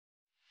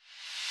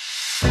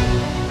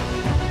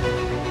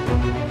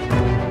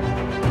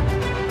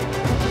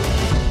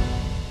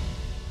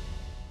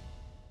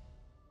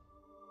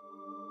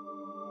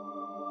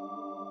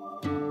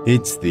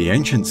It's The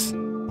Ancients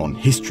on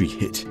History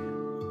Hit.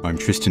 I'm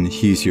Tristan,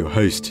 he's your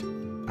host,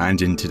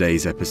 and in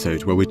today's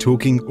episode where we're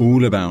talking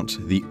all about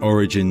the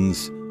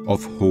origins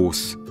of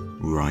horse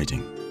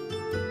riding.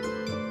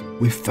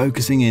 We're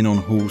focusing in on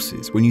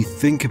horses. When you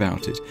think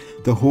about it,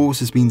 the horse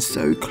has been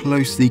so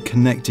closely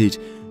connected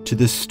to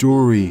the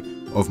story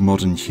of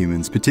modern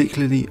humans,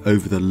 particularly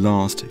over the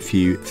last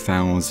few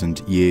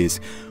thousand years,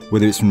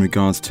 whether it's in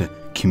regards to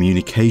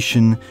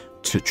communication,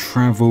 to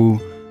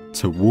travel,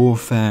 to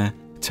warfare,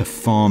 to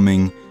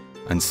farming,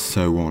 and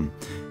so on.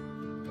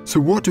 So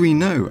what do we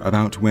know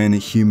about when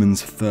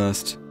humans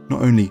first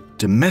not only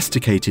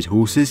domesticated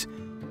horses,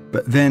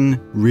 but then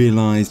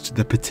realised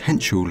the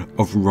potential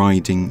of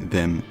riding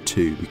them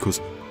too? Because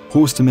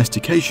horse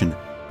domestication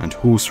and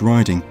horse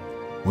riding,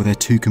 well, they're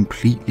two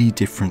completely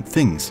different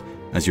things,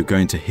 as you're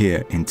going to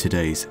hear in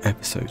today's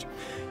episode.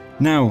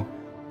 Now,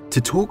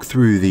 to talk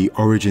through the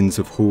origins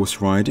of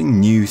horse riding,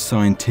 new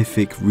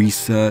scientific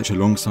research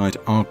alongside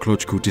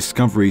archaeological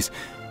discoveries,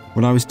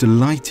 well, I was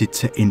delighted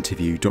to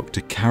interview Dr.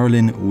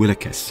 Carolyn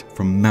Willekes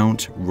from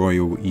Mount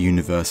Royal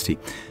University.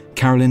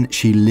 Carolyn,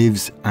 she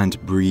lives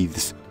and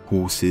breathes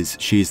horses.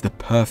 She is the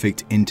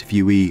perfect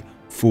interviewee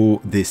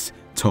for this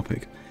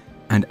topic.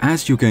 And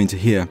as you're going to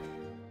hear,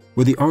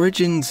 well, the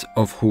origins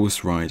of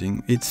horse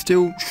riding, it's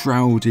still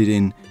shrouded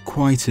in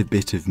quite a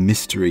bit of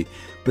mystery,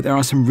 but there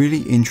are some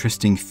really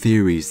interesting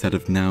theories that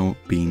have now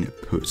been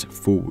put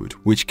forward,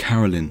 which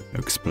Carolyn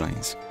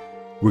explains.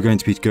 We're going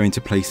to be going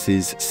to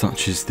places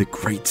such as the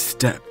Great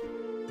Steppe,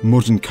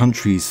 modern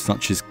countries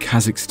such as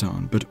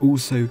Kazakhstan, but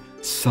also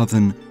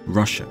southern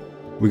Russia.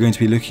 We're going to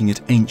be looking at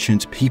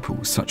ancient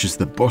peoples such as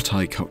the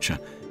Botai culture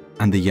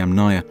and the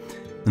Yamnaya.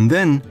 And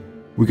then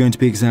we're going to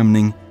be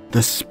examining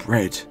the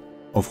spread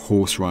of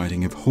horse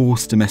riding, of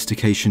horse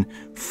domestication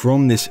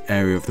from this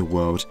area of the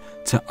world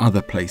to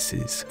other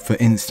places, for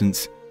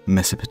instance,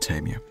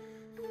 Mesopotamia.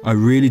 I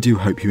really do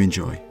hope you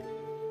enjoy.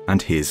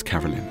 And here's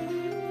Carolyn.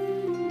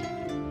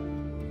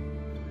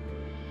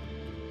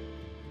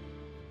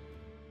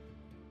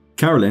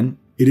 Carolyn,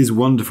 it is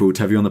wonderful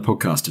to have you on the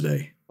podcast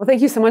today. Well,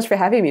 thank you so much for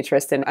having me,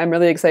 Tristan. I'm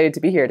really excited to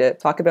be here to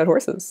talk about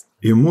horses.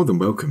 You're more than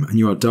welcome, and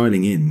you are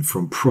dialing in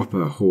from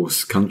proper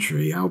horse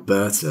country,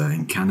 Alberta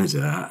in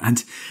Canada.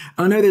 And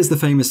I know there's the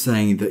famous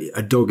saying that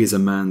a dog is a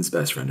man's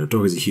best friend, or a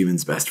dog is a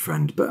human's best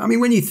friend. But I mean,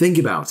 when you think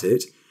about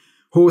it,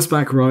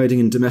 horseback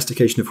riding and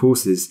domestication of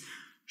horses,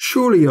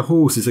 surely a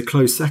horse is a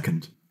close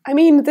second. I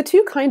mean, the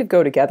two kind of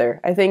go together.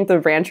 I think the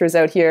ranchers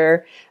out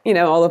here,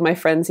 all of my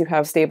friends who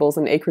have stables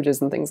and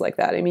acreages and things like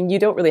that, I mean, you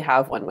don't really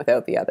have one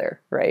without the other,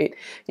 right?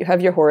 You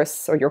have your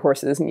horse or your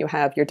horses and you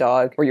have your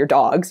dog or your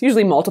dogs,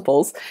 usually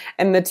multiples,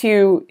 and the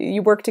two,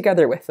 you work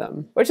together with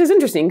them, which is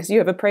interesting because you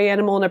have a prey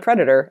animal and a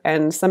predator,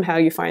 and somehow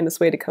you find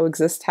this way to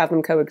have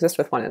them coexist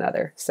with one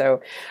another.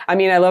 So, I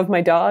mean, I love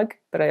my dog,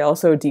 but I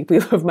also deeply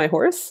love my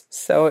horse.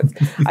 So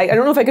I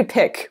don't know if I could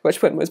pick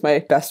which one was my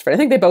best friend. I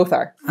think they both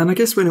are. And I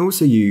guess when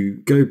also you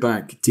go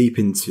back deep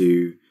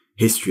into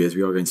history, as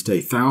we are going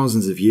today,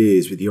 thousands of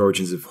years with the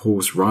origins of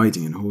horse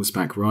riding and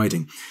horseback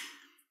riding.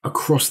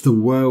 Across the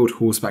world,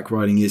 horseback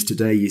riding is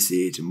today. You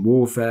see it in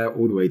warfare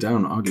all the way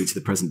down, arguably to the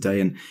present day,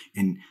 and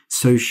in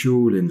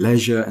social, in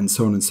leisure, and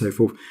so on and so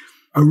forth.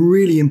 A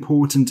really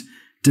important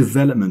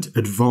development,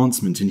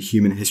 advancement in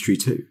human history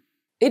too.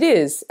 It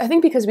is. I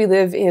think because we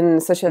live in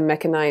such a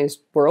mechanized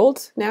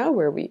world now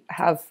where we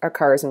have our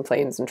cars and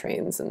planes and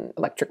trains and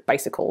electric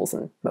bicycles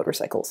and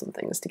motorcycles and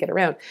things to get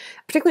around.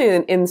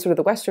 Particularly in sort of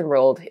the Western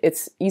world,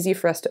 it's easy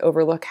for us to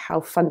overlook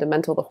how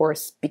fundamental the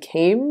horse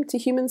became to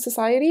human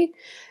society,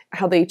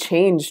 how they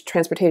changed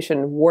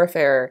transportation,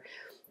 warfare,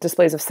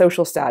 displays of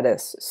social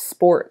status,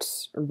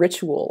 sports,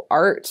 ritual,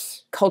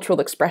 art, cultural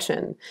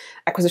expression,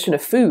 acquisition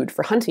of food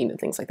for hunting and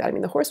things like that. I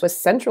mean, the horse was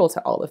central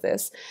to all of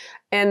this.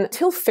 And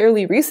until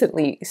fairly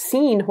recently,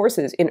 seeing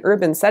horses in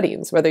urban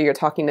settings, whether you're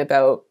talking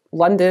about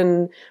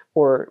London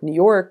or New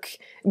York,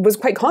 was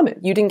quite common.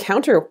 You'd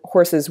encounter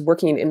horses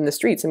working in the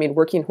streets. I mean,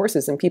 working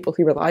horses and people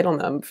who relied on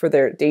them for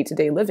their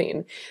day-to-day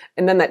living.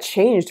 And then that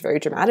changed very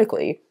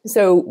dramatically.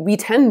 So we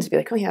tend to be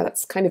like, oh yeah,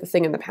 that's kind of a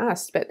thing in the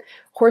past. But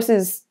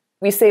horses,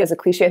 we say as a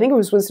cliche, I think it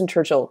was Winston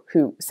Churchill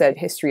who said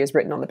history is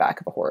written on the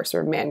back of a horse,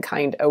 or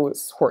mankind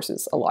owes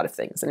horses a lot of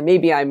things. And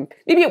maybe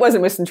it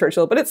wasn't Winston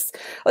Churchill, but it's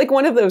like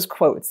one of those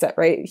quotes that,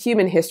 right,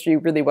 human history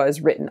really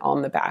was written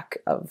on the back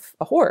of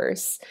a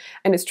horse.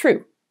 And it's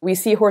true. We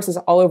see horses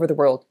all over the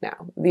world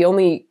now. The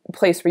only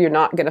place where you're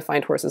not going to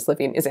find horses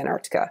living is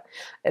Antarctica.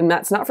 And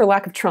that's not for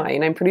lack of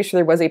trying. I'm pretty sure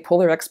there was a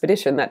polar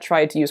expedition that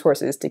tried to use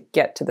horses to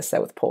get to the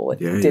South Pole. It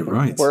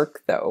didn't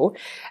work, though.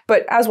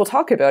 But as we'll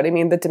talk about, I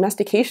mean, the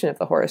domestication of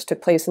the horse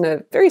took place in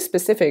a very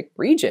specific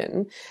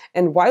region,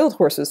 and wild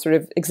horses sort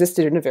of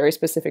existed in a very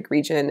specific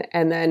region.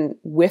 And then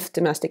with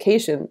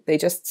domestication, they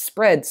just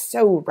spread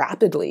so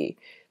rapidly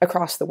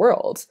across the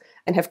world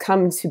and have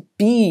come to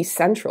be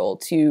central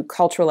to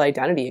cultural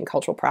identity and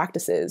cultural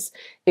practices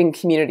in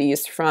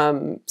communities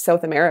from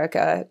South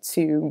America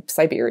to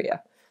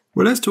Siberia.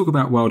 Well, let's talk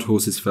about wild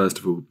horses first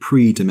of all,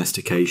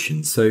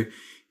 pre-domestication. So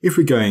if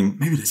we're going,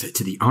 maybe let's say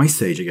to the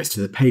Ice Age, I guess, to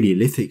the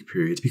Paleolithic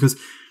period, because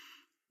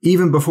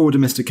Even before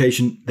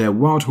domestication, there were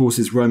wild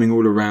horses roaming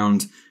all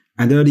around,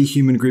 and early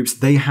human groups,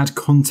 they had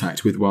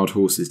contact with wild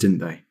horses, didn't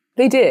they?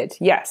 They did,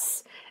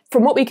 yes.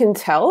 From what we can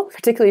tell,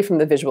 particularly from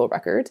the visual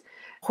record,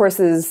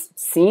 horses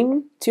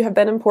seem to have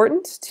been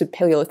important to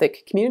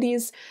Paleolithic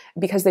communities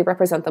because they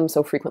represent them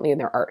so frequently in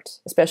their art,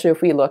 especially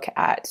if we look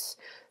at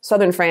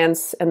southern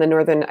France and the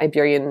northern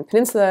Iberian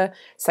Peninsula,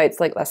 sites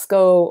like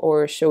Lascaux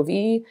or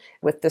Chauvy,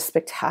 with the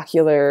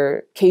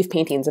spectacular cave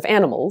paintings of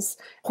animals.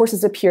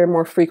 Horses appear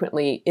more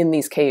frequently in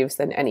these caves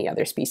than any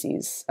other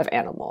species of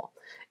animal.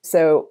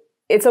 So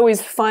it's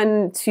always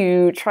fun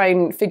to try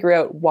and figure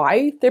out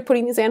why they're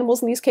putting these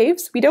animals in these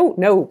caves. We don't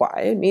know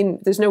why. I mean,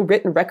 there's no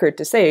written record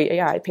to say,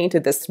 yeah, I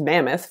painted this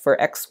mammoth for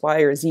X, Y,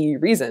 or Z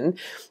reason.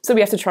 So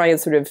we have to try and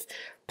sort of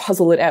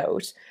puzzle it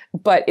out.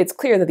 But it's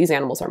clear that these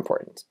animals are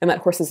important, and that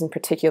horses in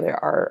particular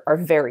are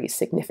very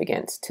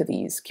significant to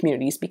these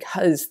communities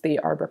because they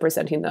are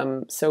representing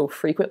them so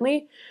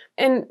frequently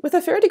and with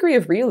a fair degree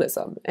of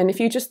realism. And if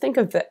you just think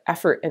of the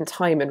effort and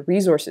time and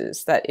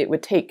resources that it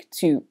would take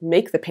to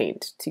make the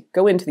paint, to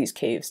go into these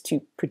caves,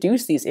 to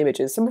produce these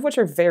images, some of which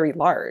are very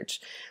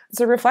large, it's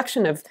a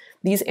reflection of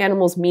these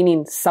animals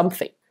meaning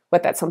something.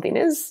 What that something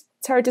is,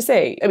 it's hard to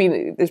say. I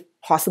mean, there's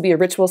possibly a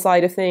ritual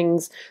side of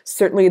things.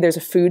 Certainly there's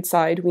a food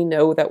side. We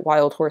know that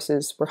wild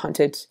horses were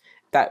hunted.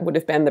 That would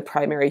have been the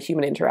primary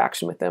human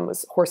interaction with them,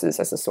 was horses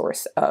as a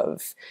source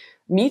of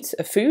meat,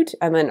 of food,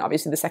 and then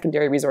obviously the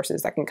secondary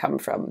resources that can come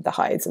from the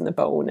hides and the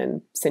bone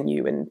and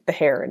sinew and the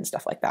hair and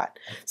stuff like that.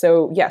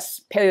 So yes,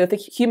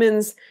 Paleolithic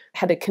humans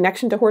had a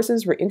connection to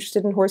horses, were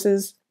interested in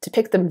horses,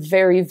 depict them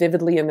very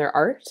vividly in their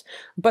art,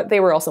 but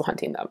they were also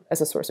hunting them as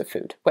a source of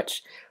food,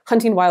 which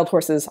hunting wild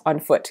horses on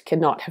foot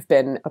cannot have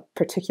been a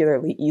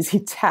particularly easy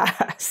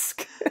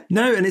task.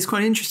 No, and it's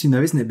quite interesting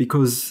though, isn't it?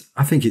 Because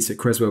I think it's at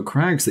Creswell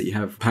Crags that you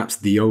have perhaps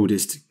the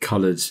oldest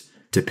coloured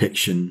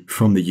depiction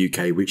from the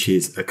UK, which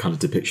is a coloured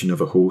depiction of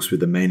a horse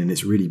with a mane, and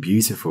it's really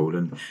beautiful.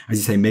 And as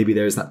you say, maybe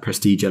there is that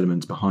prestige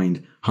element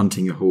behind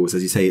hunting a horse.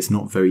 As you say, it's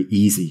not very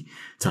easy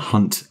to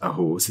hunt a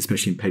horse,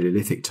 especially in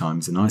Paleolithic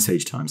times and Ice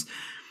Age times.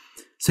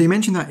 So you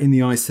mentioned that in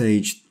the Ice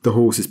Age, the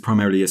horse is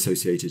primarily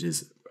associated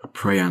as a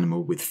prey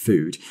animal with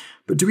food.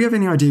 But do we have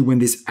any idea when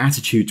this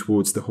attitude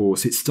towards the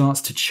horse, it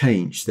starts to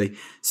change? They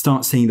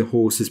start seeing the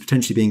horse as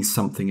potentially being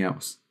something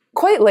else?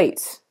 Quite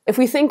late. If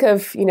we think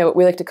of, what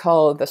we like to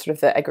call the sort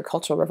of the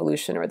agricultural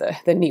revolution or the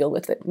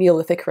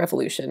Neolithic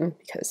revolution,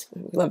 because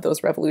we love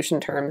those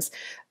revolution terms,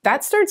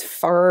 that starts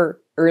far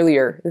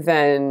earlier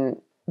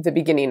than the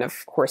beginning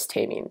of horse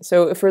taming.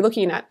 So if we're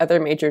looking at other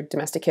major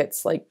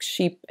domesticates, like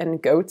sheep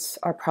and goats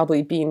are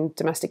probably being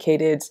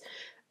domesticated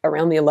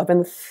around the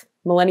 11th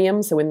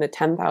millennium, so in the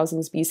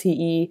 10,000s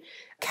BCE,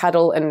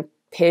 cattle and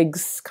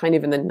pigs kind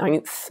of in the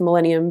 9th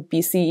millennium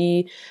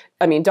BCE.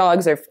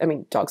 Dogs are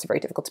very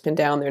difficult to pin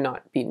down. They're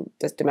not being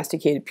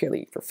domesticated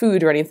purely for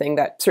food or anything.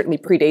 That certainly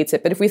predates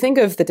it. But if we think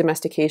of the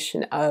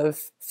domestication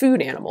of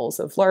food animals,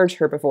 of large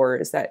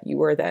herbivores that you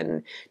were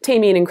then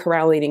taming and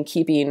corralling and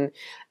keeping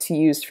to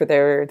use for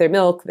their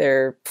milk,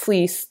 their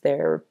fleece,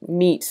 their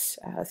meat,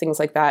 things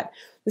like that,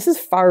 this is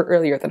far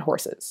earlier than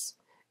horses.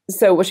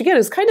 So, which again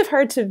is kind of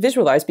hard to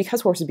visualize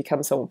because horses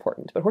become so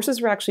important. But horses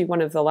were actually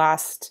one of the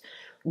last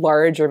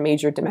large or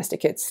major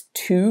domesticates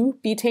to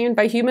be tamed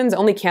by humans.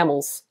 Only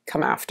camels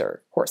come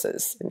after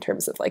horses in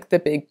terms of like the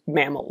big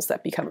mammals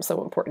that become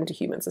so important to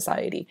human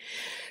society.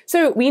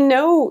 So we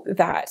know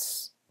that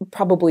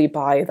probably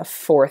by the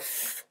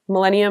 4th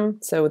millennium,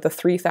 so the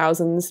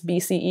 3000s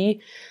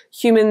BCE,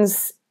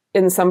 humans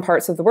in some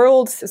parts of the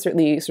world,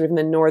 certainly sort of in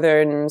the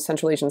northern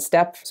Central Asian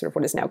steppe, sort of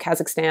what is now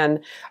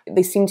Kazakhstan,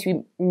 they seem to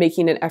be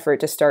making an effort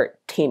to start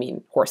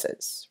taming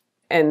horses.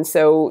 And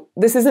so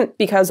this isn't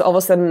because all of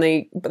a sudden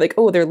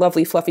they're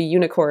lovely fluffy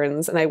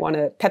unicorns and I want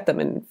to pet them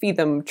and feed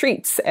them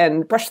treats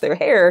and brush their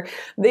hair.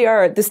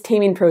 This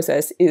taming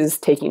process is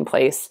taking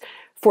place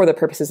for the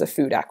purposes of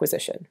food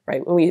acquisition,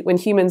 right? When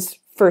humans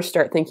first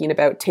start thinking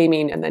about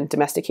taming and then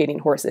domesticating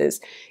horses,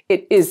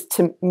 it is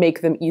to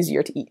make them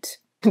easier to eat,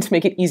 and to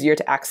make it easier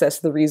to access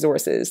the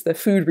resources, the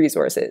food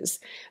resources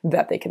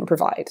that they can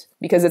provide.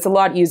 Because it's a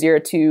lot easier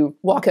to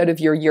walk out of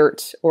your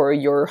yurt or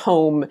your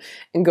home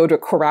and go to a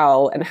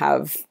corral and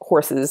have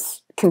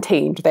horses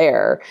contained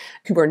there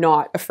who are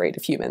not afraid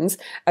of humans,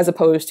 as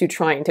opposed to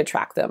trying to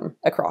track them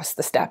across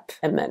the steppe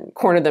and then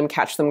corner them,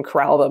 catch them,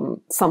 corral them,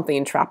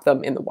 something, trap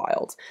them in the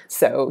wild.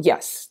 So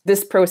yes,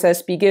 this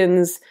process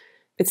begins,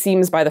 it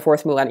seems, by the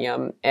 4th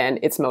millennium, and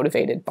it's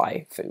motivated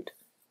by food.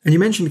 And you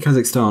mentioned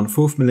Kazakhstan,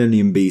 4th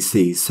millennium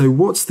BC. So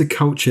what's the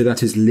culture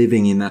that is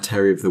living in that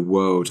area of the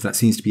world that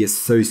seems to be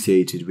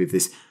associated with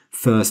this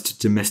first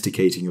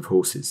domesticating of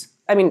horses?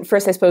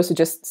 First, I suppose to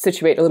just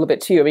situate a little bit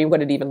too,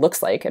 what it even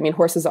looks like.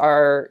 Horses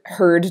are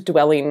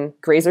herd-dwelling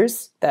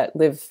grazers that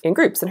live in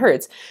groups and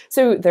herds.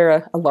 So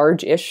they're a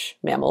large-ish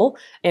mammal,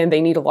 and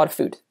they need a lot of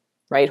food.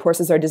 Right?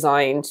 Horses are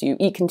designed to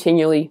eat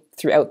continually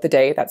throughout the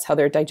day. That's how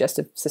their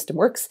digestive system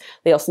works.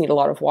 They also need a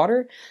lot of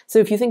water. So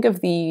if you think of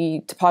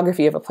the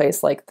topography of a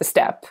place like the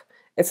steppe,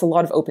 it's a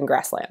lot of open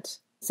grassland.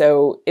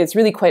 So it's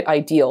really quite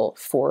ideal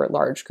for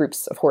large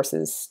groups of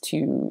horses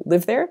to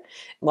live there.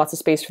 Lots of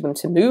space for them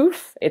to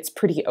move. It's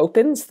pretty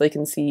open, so they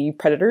can see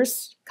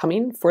predators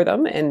coming for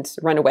them and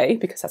run away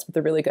because that's what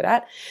they're really good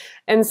at.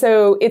 And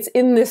so it's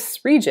in this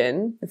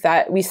region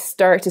that we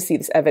start to see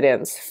this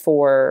evidence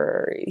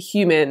for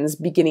humans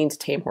beginning to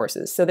tame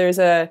horses. So there's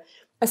a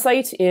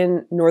site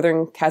in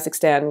northern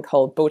Kazakhstan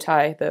called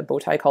Botai, the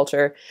Botai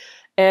culture.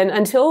 And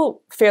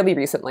until fairly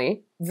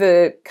recently,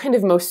 the kind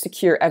of most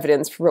secure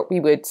evidence for what we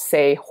would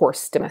say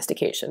horse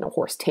domestication or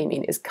horse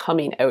taming is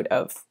coming out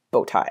of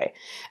Botai.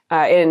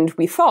 And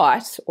we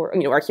thought, or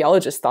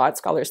archaeologists thought,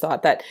 scholars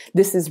thought, that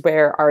this is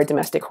where our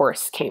domestic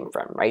horse came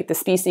from, right? The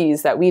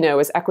species that we know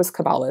as Equus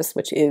caballus,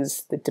 which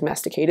is the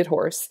domesticated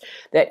horse,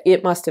 that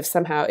it must have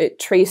somehow, it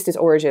traced its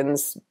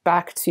origins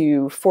back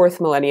to 4th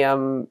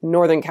millennium,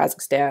 northern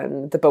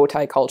Kazakhstan, the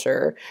Botai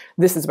culture.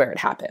 This is where it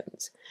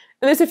happened.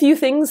 And there's a few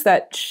things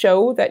that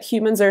show that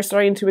humans are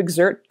starting to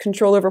exert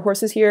control over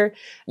horses here.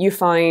 You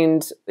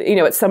find,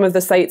 at some of the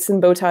sites in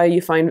Botai,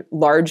 you find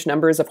large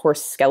numbers of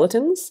horse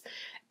skeletons,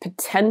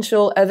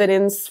 potential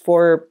evidence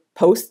for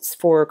posts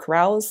for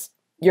corrals.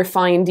 You're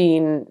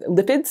finding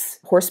lipids,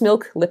 horse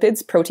milk,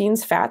 lipids,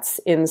 proteins, fats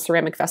in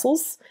ceramic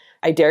vessels.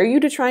 I dare you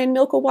to try and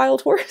milk a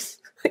wild horse.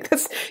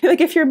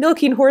 If you're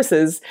milking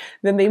horses,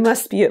 then they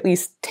must be at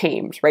least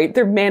tamed, right?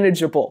 They're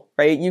manageable,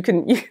 right? You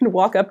can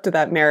walk up to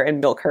that mare and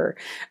milk her.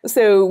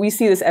 So we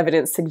see this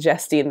evidence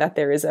suggesting that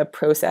there is a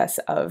process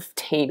of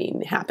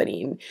taming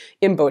happening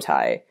in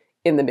Botai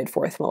in the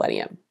mid-4th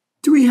millennium.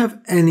 Do we have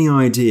any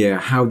idea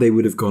how they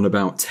would have gone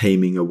about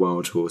taming a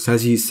wild horse?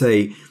 As you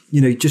say,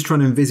 just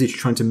trying to envisage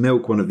trying to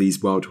milk one of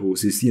these wild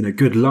horses,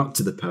 good luck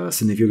to the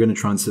person if you're going to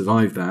try and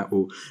survive that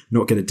or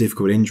not get a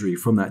difficult injury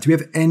from that. Do we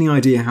have any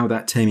idea how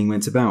that taming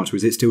went about, or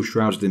is it still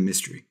shrouded in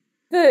mystery?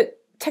 The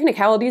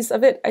technicalities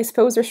of it, I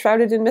suppose, are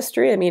shrouded in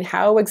mystery. I mean,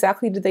 how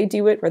exactly did they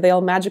do it? Were they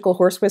all magical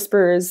horse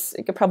whisperers?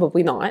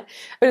 Probably not.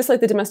 But it's like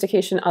the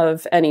domestication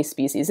of any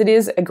species. It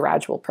is a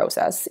gradual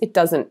process. It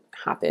doesn't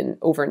happen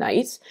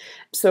overnight.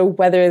 So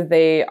whether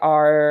they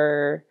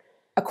are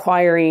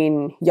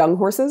acquiring young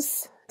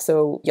horses,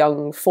 so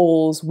young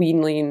foals,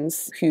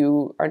 weanlings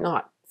who are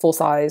not full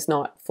size,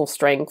 not full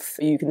strength,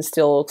 you can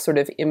still sort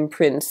of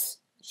imprint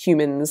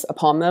humans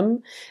upon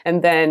them.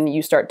 And then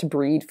you start to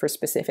breed for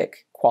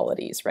specific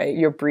qualities, right?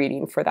 You're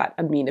breeding for that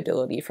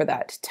amenability, for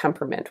that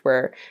temperament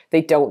where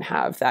they don't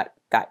have that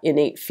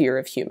innate fear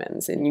of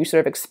humans, and you sort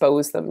of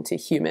expose them to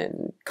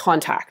human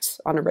contact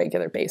on a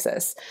regular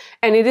basis.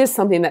 And it is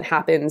something that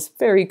happens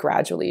very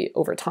gradually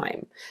over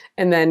time.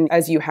 And then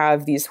as you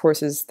have these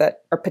horses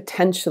that are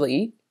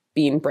potentially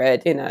being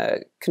bred in a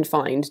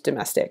confined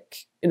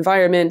domestic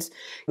environment,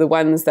 the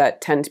ones that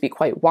tend to be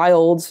quite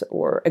wild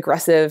or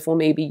aggressive, well,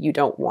 maybe you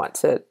don't want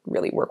to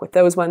really work with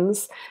those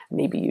ones.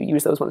 Maybe you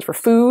use those ones for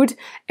food.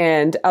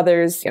 And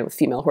others,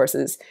 female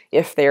horses,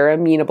 if they're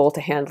amenable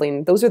to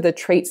handling, those are the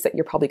traits that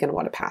you're probably going to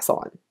want to pass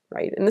on,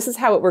 right? And this is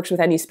how it works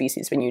with any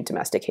species when you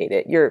domesticate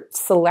it. You're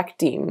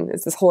selecting,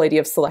 it's this whole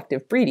idea of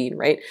selective breeding,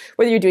 right?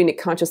 Whether you're doing it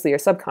consciously or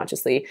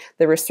subconsciously,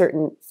 there are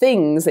certain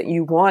things that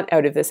you want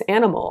out of this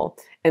animal.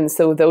 And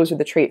so those are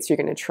the traits you're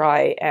going to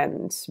try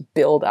and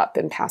build up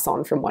and pass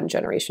on from one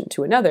generation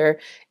to another.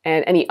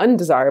 And any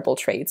undesirable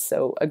traits,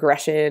 so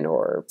aggression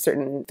or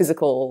certain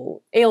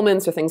physical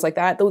ailments or things like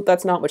that,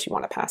 that's not what you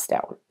want to pass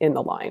down in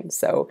the line.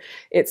 So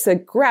it's a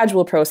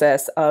gradual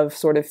process of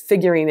sort of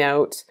figuring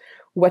out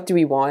what do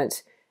we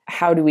want,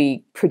 how do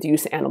we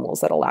produce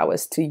animals that allow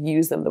us to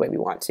use them the way we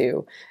want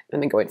to,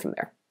 and then going from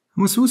there.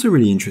 What's also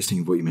really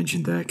interesting, what you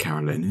mentioned there,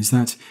 Carolyn, is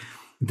that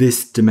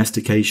this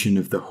domestication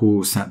of the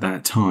horse at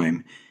that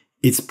time,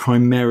 it's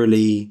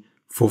primarily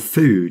for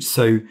food.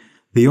 So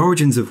the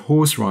origins of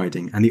horse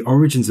riding and the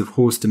origins of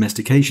horse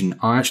domestication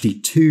are actually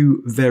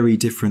two very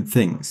different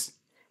things.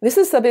 This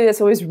is something that's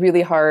always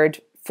really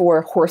hard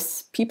for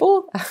horse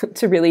people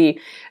to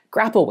really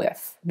grapple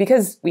with,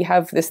 because we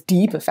have this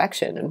deep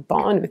affection and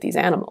bond with these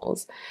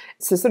animals.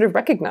 So sort of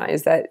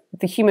recognize that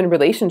the human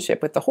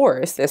relationship with the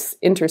horse, this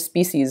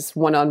interspecies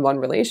one-on-one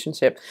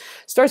relationship,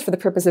 starts for the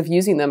purpose of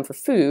using them for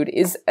food,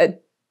 is a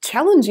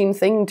challenging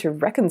thing to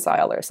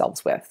reconcile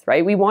ourselves with,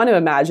 right? We want to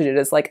imagine it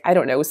as like, I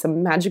don't know,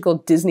 some magical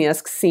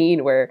Disney-esque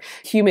scene where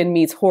human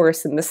meets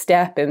horse in the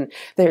steppe and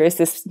there is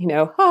this,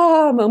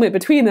 moment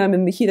between them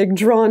and they're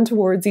drawn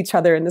towards each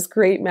other and this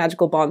great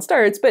magical bond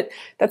starts, but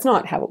that's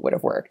not how it would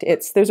have worked.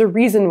 There's a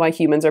reason why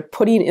humans are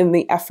putting in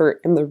the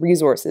effort and the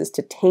resources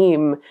to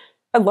tame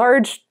a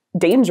large,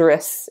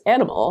 dangerous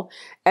animal,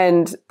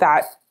 and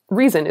that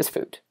reason is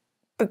food.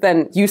 But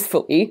then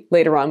usefully,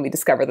 later on, we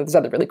discover that there's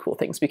other really cool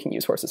things we can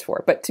use horses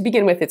for. But to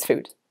begin with, it's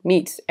food,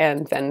 meat,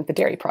 and then the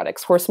dairy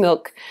products. Horse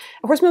milk.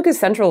 Horse milk is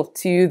central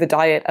to the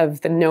diet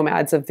of the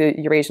nomads of the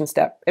Eurasian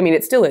steppe. I mean,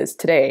 it still is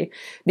today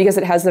because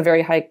it has a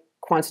very high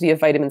quantity of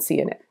vitamin C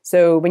in it.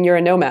 So when you're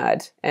a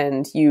nomad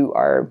and you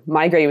are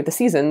migrating with the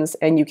seasons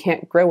and you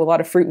can't grow a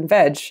lot of fruit and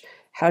veg,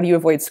 how do you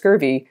avoid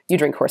scurvy? You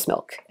drink horse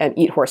milk and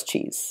eat horse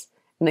cheese.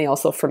 And they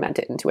also ferment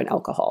it into an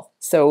alcohol.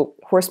 So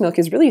horse milk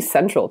is really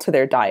central to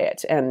their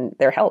diet and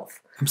their health.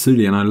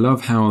 Absolutely. And I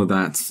love how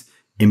that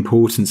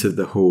importance of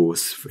the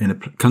horse in a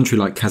country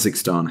like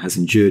Kazakhstan has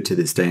endured to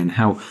this day, and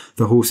how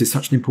the horse is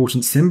such an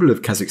important symbol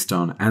of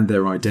Kazakhstan and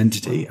their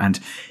identity. And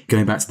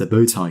going back to the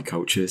bow tie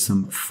culture, in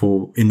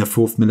the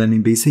 4th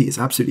millennium BC, it's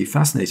absolutely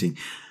fascinating.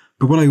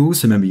 But what I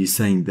also remember you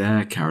saying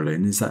there,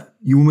 Carolyn, is that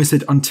you almost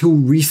said until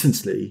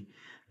recently,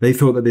 they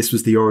thought that this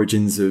was the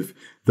origins of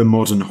the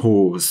modern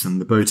horse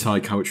and the bow tie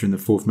culture in the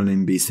 4th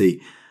millennium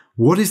BC.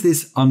 What is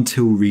this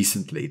until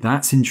recently?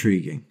 That's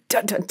intriguing.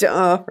 Dun, dun,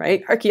 dun,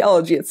 right?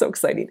 Archaeology, it's so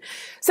exciting.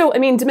 So, I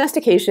mean,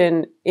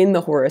 domestication in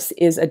the horse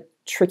is a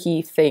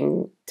tricky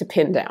thing to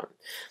pin down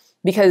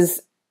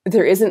because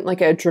there isn't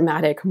like a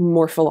dramatic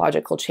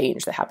morphological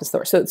change that happens to the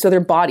horse. So their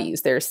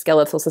bodies, their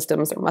skeletal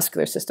systems, their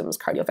muscular systems,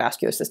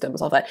 cardiovascular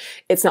systems, all that.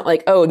 It's not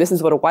like, oh, this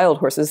is what a wild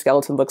horse's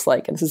skeleton looks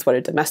like, and this is what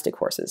a domestic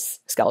horse's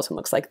skeleton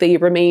looks like. They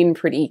remain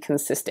pretty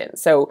consistent.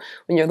 So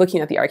when you're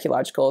looking at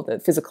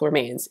the physical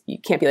remains, you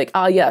can't be like,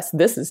 yes,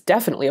 this is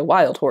definitely a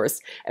wild horse,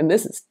 and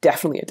this is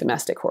definitely a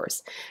domestic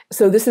horse.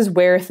 So this is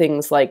where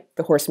things like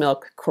the horse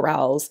milk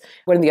corrals,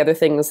 one of the other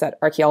things that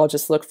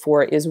archaeologists look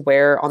for is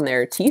wear on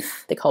their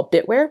teeth. They call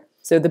bit wear.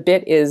 So the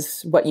bit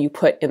is what you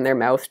put in their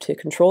mouth to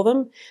control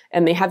them.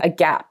 And they have a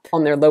gap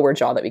on their lower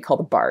jaw that we call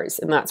the bars.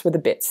 And that's where the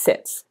bit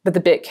sits. But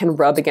the bit can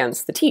rub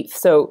against the teeth.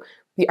 So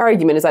the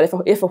argument is that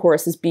if a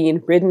horse is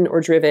being ridden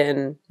or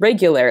driven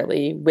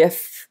regularly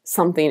with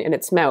something in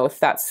its mouth,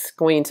 that's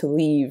going to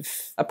leave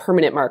a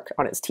permanent mark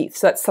on its teeth.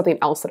 So that's something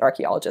else that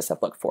archaeologists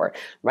have looked for,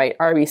 right?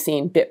 Are we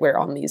seeing bit wear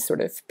on these sort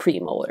of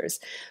premolars?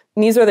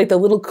 And these are like the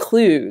little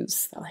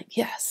clues. They're like,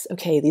 yes,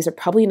 okay, these are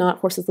probably not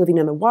horses living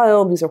in the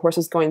wild. These are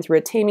horses going through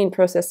a taming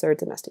process or a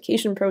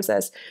domestication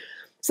process.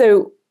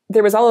 So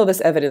there was all of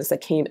this evidence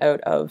that came out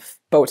of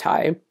bow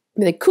tie.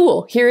 Like,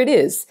 cool, here it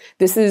is.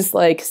 This is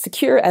like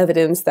secure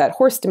evidence that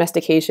horse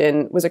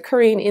domestication was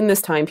occurring in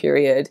this time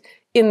period,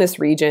 in this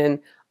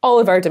region. All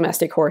of our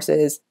domestic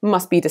horses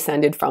must be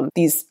descended from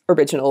these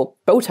original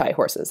bow tie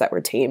horses that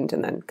were tamed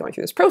and then going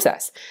through this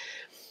process.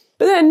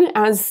 But then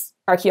as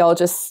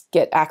archaeologists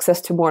get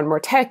access to more and more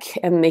tech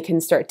and they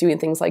can start doing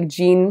things like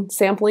gene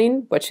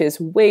sampling, which is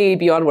way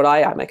beyond what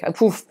I'm like,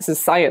 this is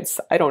science.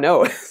 I don't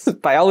know.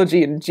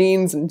 Biology and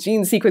gene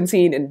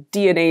sequencing and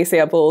DNA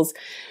samples.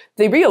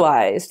 They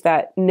realized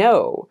that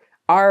no,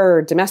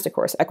 our domestic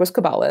horse, Equus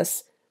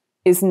caballus,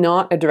 is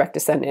not a direct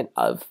descendant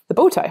of the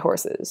bow tie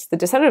horses. The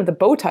descendant of the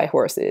bow tie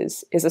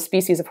horses is a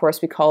species of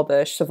horse we call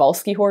the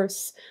Przewalski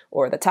horse,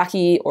 or the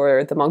Taki,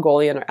 or the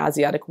Mongolian or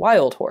Asiatic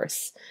wild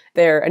horse.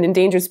 They're an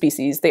endangered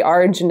species. They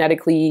are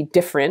genetically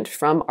different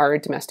from our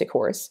domestic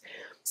horse.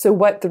 So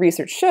what the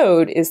research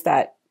showed is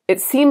that it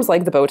seems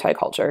like the bow tie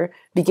culture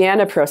began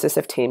a process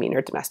of taming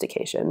or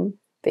domestication.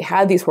 They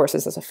had these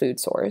horses as a food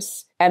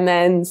source, and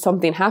then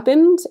something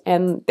happened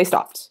and they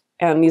stopped.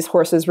 And these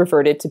horses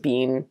reverted to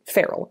being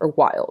feral or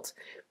wild.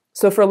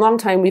 So for a long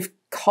time, we've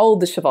called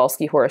the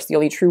Przewalski horse the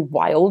only true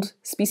wild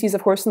species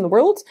of horse in the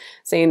world,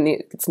 saying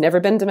it's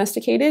never been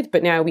domesticated.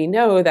 But now we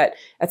know that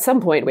at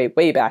some point,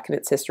 way back in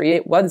its history,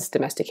 it was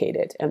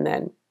domesticated and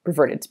then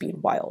reverted to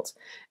being wild.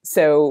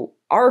 So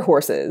our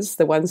horses,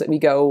 the ones that we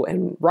go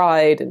and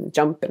ride and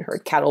jump and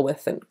herd cattle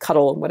with and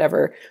cuddle and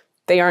whatever,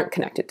 they aren't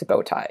connected to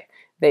bow tie.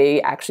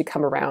 They actually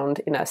come around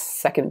in a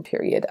second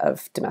period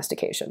of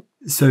domestication.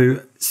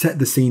 So set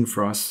the scene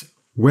for us.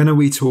 When are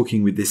we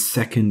talking with this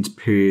second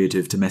period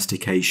of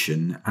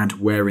domestication, and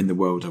where in the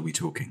world are we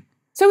talking?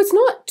 So it's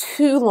not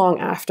too long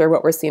after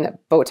what we're seeing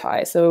at bow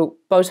tie. So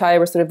bow tie,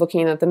 we're sort of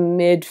looking at the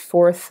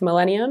mid-4th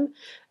millennium.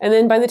 And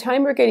then by the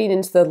time we're getting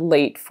into the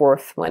late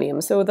 4th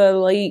millennium, so the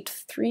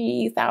late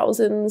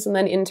 3000s and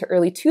then into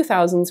early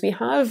 2000s, we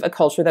have a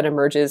culture that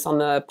emerges on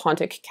the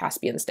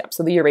Pontic-Caspian steppe,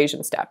 so the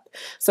Eurasian steppe.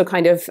 So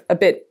kind of a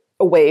bit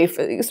away,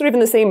 sort of in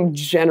the same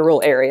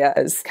general area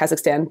as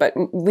Kazakhstan, but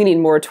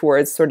leaning more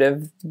towards sort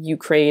of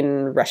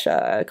Ukraine,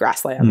 Russia,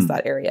 grasslands,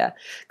 that area,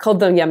 called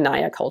the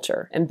Yamnaya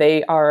culture. And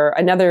they are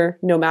another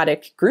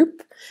nomadic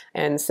group.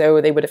 And so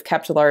they would have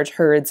kept large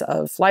herds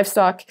of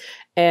livestock.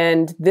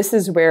 And this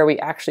is where we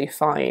actually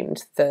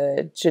find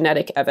the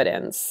genetic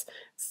evidence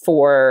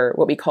for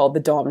what we call the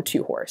Dom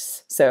 2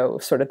 horse. So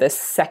sort of this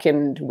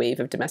second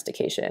wave of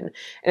domestication.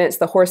 And it's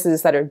the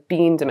horses that are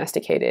being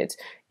domesticated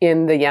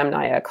in the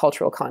Yamnaya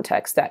cultural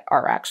context that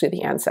are actually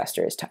the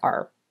ancestors to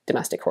our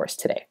domestic horse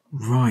today.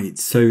 Right.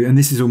 So, and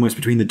this is almost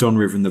between the Don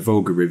River and the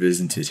Volga River,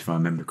 isn't it, if I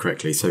remember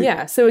correctly? So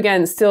yeah. So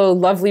again, still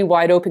lovely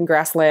wide open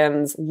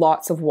grasslands,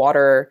 lots of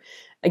water.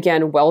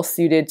 Again, well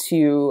suited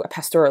to a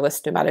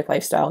pastoralist nomadic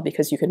lifestyle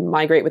because you can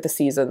migrate with the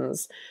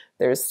seasons.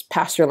 There's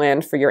pasture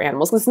land for your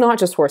animals. It's not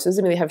just horses.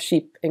 I mean, they have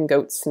sheep and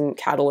goats and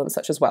cattle and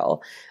such as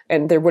well.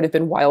 And there would have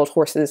been wild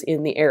horses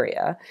in the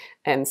area.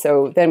 And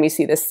so then we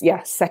see this,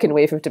 second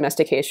wave of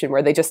domestication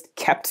where they just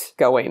kept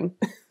going.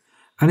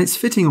 And it's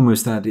fitting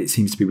almost that it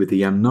seems to be with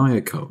the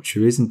Yamnaya culture,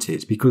 isn't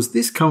it? Because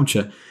this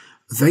culture,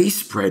 they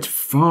spread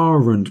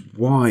far and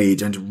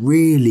wide and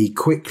really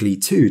quickly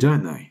too,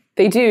 don't they?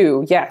 They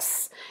do,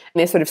 yes.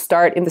 And they sort of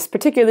start in this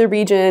particular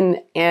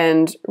region,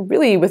 and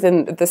really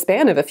within the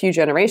span of a few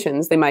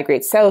generations, they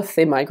migrate south,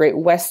 they migrate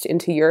west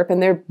into Europe,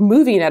 and they're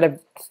moving at a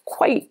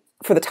quite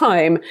for the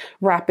time,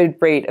 rapid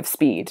rate of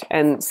speed.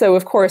 And so,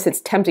 of course,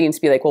 it's tempting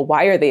to be like, well,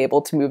 why are they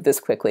able to move this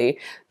quickly?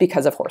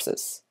 Because of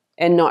horses.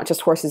 And not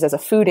just horses as a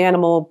food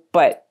animal,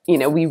 but,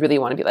 we really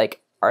want to be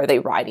like, are they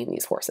riding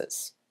these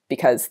horses?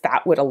 Because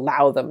that would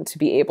allow them to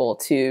be able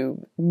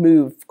to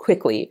move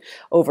quickly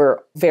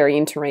over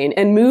varying terrain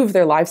and move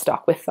their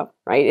livestock with them,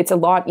 right? It's a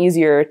lot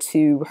easier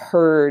to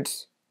herd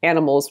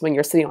animals when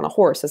you're sitting on a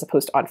horse as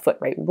opposed to on foot,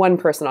 right? One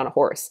person on a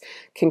horse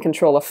can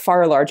control a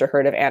far larger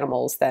herd of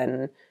animals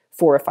than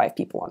 4 or 5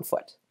 people on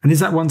foot. And is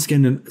that once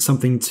again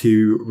something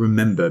to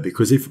remember?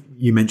 Because if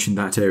you mentioned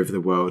that area of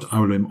the world, I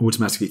would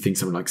automatically think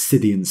someone like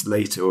Scythians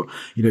later, or,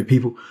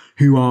 people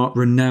who are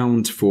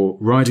renowned for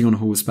riding on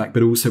horseback,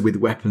 but also with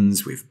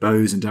weapons, with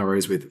bows and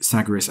arrows, with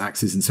sagres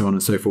axes and so on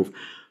and so forth.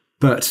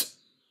 But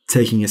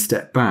taking a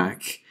step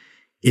back,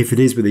 if it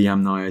is with the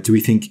Yamnaya, do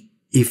we think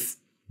if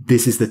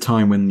this is the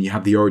time when you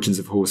have the origins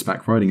of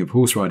horseback riding, of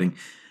horse riding,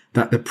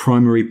 that the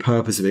primary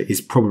purpose of it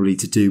is probably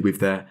to do with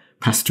their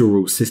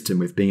pastoral system,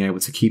 with being able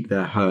to keep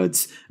their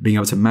herds, being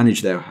able to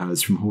manage their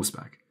herds from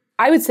horseback?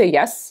 I would say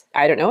yes.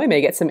 I don't know. I may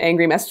get some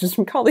angry messages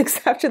from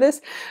colleagues after this,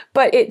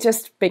 but it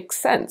just makes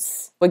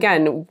sense.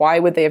 Again, why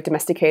would they have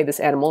domesticated this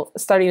animal?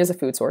 Starting as a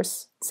food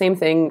source. Same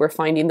thing. We're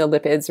finding the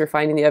lipids. We're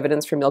finding the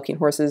evidence for milking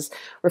horses.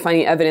 We're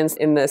finding evidence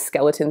in the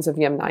skeletons of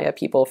Yamnaya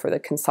people for the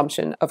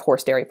consumption of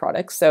horse dairy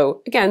products.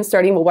 So again,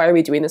 starting, well, why are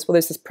we doing this? Well,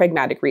 there's this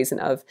pragmatic reason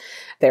of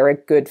they're a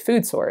good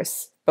food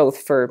source,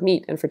 both for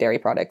meat and for dairy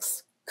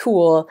products.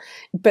 Cool.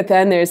 But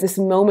then there's this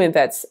moment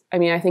that's,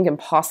 I think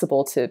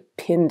impossible to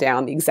pin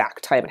down the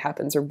exact time it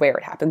happens or where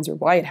it happens or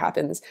why it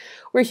happens,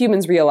 where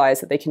humans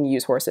realize that they can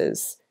use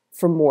horses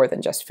for more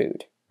than just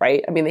food,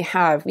 right? we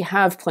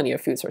have plenty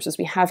of food sources.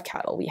 We have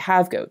cattle, we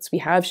have goats, we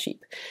have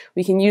sheep.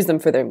 We can use them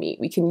for their meat.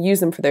 We can use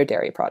them for their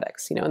dairy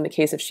products. In the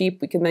case of sheep,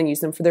 we can then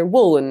use them for their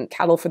wool, and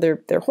cattle for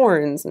their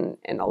horns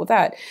and all of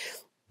that.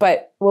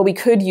 But, well, we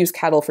could use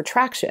cattle for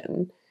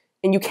traction.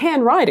 And you can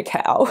ride a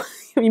cow.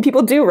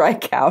 People do ride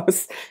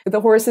cows.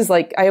 The horse is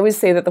like, I always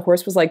say that the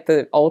horse was like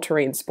the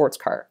all-terrain sports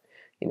car.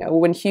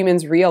 When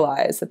humans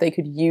realized that they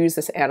could use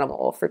this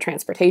animal for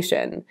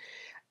transportation,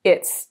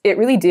 it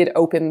really did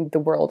open the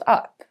world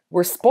up.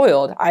 We're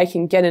spoiled. I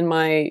can get in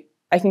my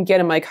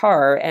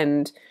car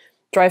and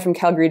drive from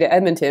Calgary to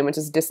Edmonton, which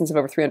is a distance of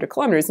over 300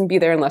 kilometers, and be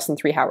there in less than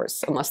 3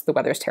 hours, unless the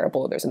weather's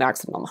terrible or there's an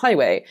accident on the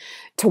highway.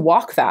 To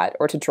walk that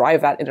or to drive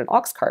that in an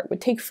ox cart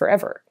would take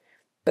forever.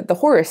 But the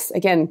horse,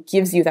 again,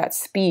 gives you that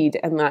speed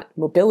and that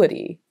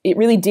mobility. It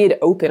really did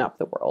open up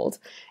the world.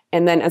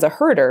 And then as a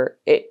herder,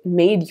 it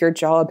made your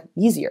job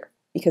easier,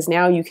 because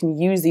now you can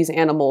use these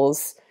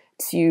animals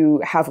to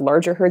have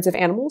larger herds of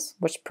animals,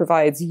 which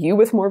provides you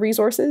with more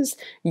resources,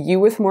 you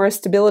with more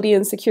stability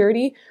and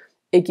security.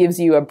 It gives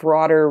you a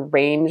broader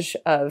range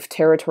of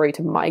territory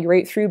to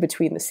migrate through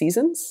between the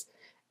seasons.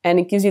 And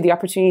it gives you the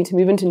opportunity to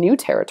move into new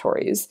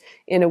territories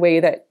in a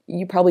way that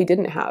you probably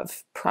didn't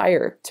have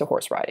prior to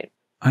horse riding.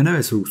 I know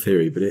it's all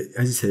theory, but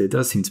as you said, it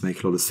does seem to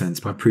make a lot of sense.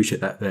 But I appreciate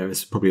that there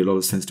is probably a lot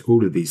of sense to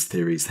all of these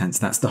theories. Hence,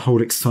 that's the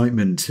whole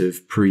excitement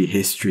of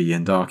prehistory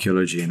and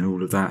archaeology and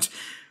all of that.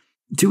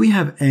 Do we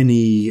have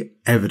any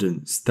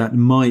evidence that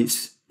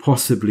might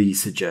possibly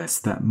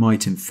suggest, that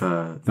might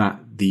infer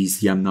that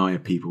these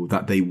Yamnaya people,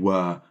 that they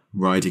were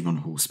riding on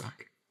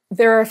horseback?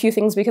 There are a few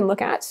things we can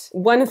look at.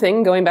 One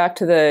thing, going back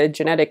to the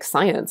genetic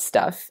science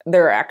stuff,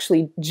 there are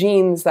actually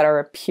genes that are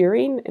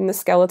appearing in the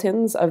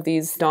skeletons of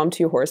these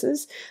Dom-2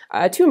 horses.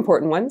 2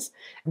 important ones.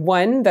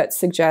 One that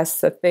suggests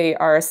that they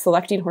are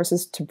selecting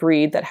horses to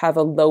breed that have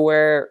a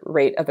lower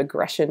rate of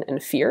aggression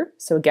and fear.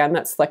 So again,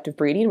 that's selective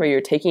breeding, where you're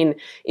taking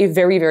a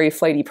very, very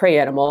flighty prey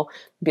animal,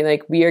 being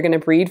like, we are going to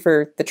breed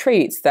for the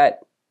traits that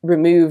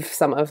remove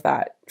some of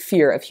that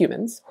fear of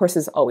humans.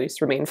 Horses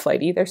always remain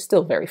flighty. They're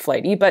still very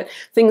flighty, but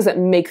things that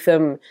make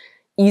them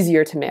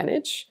easier to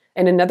manage.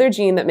 And another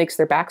gene that makes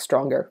their back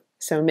stronger.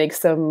 So it makes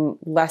them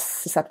less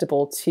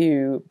susceptible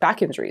to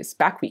back injuries,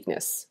 back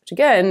weakness, which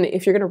again,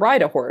 if you're going to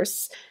ride a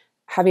horse,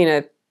 having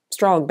a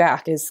strong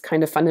back is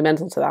kind of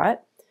fundamental to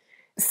that.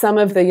 Some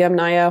of the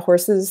Yamnaya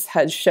horses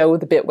had show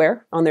the bit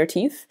wear on their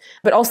teeth,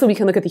 but also we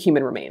can look at the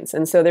human remains.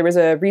 And so there was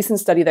a recent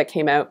study that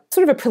came out,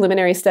 sort of a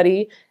preliminary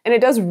study, and it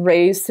does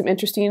raise some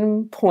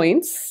interesting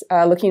points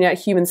looking at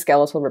human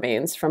skeletal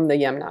remains from the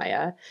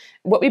Yamnaya,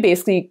 what we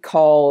basically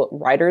call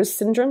rider's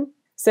syndrome.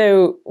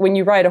 So when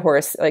you ride a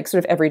horse, like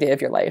sort of every day of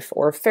your life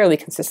or fairly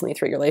consistently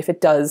throughout your life,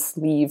 it does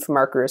leave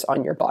markers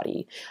on your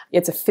body.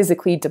 It's a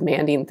physically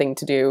demanding thing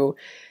to do.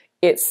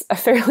 It's a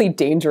fairly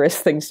dangerous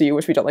thing to do,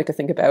 which we don't like to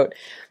think about.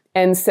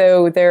 And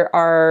so there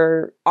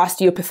are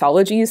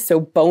osteopathologies,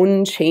 so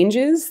bone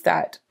changes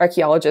that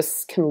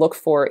archaeologists can look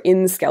for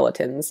in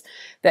skeletons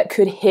that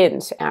could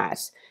hint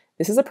at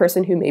this is a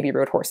person who maybe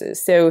rode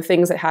horses. So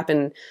things that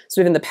happen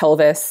sort of in the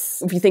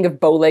pelvis. If you think of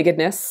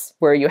bow-leggedness,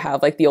 where you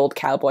have like the old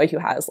cowboy who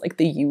has like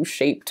the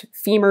U-shaped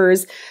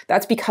femurs,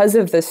 that's because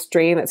of the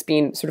strain that's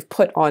being sort of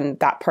put on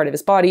that part of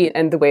his body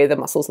and the way the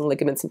muscles and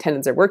ligaments and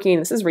tendons are working.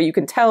 This is where you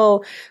can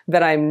tell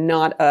that I'm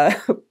not a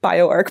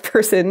bioarch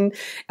person.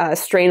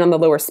 Strain on the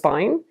lower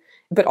spine.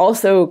 but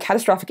also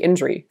catastrophic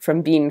injury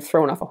from being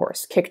thrown off a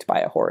horse, kicked by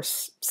a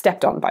horse,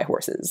 stepped on by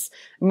horses.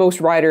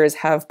 Most riders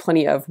have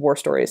plenty of war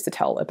stories to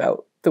tell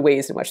about the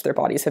ways in which their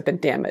bodies have been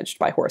damaged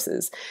by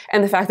horses,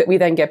 and the fact that we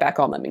then get back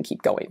on them and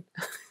keep going.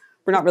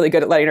 We're not really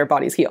good at letting our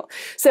bodies heal.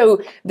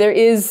 So there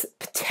is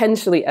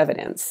potentially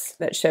evidence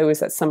that shows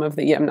that some of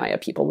the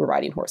Yamnaya people were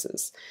riding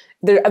horses.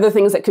 There are other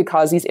things that could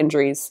cause these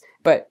injuries,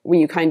 but when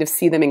you kind of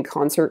see them in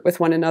concert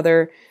with one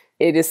another,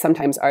 it is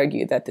sometimes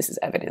argued that this is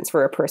evidence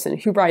for a person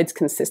who rides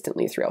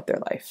consistently throughout their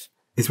life.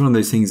 It's one of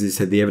those things, as you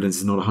said, the evidence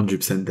is not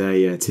 100% there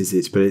yet, is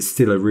it? But it's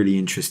still a really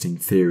interesting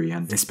theory,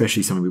 and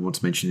especially something we want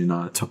to mention in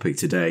our topic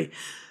today.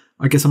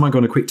 I guess I might go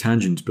on a quick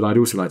tangent, but I'd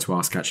also like to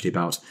ask actually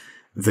about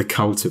the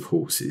cult of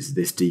horses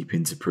this deep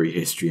into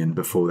prehistory and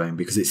before then,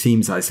 because it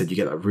seems, like I said, you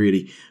get that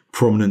really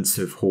prominence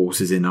of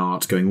horses in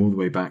art going all the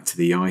way back to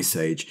the Ice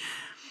Age.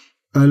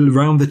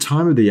 Around the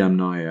time of the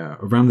Yamnaya,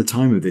 around the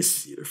time of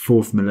this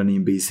 4th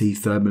millennium BC,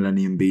 3rd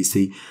millennium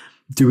BC,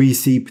 do we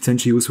see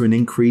potentially also an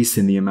increase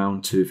in the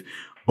amount of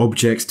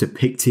objects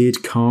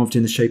depicted, carved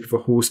in the shape of a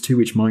horse too,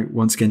 which might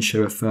once again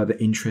show a further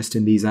interest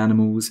in these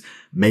animals,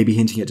 maybe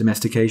hinting at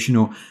domestication,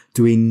 or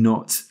do we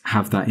not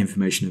have that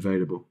information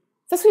available?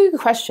 That's a good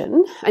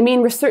question. I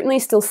mean, we're certainly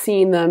still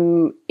seeing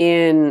them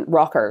in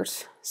rock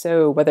art.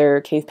 So whether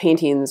cave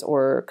paintings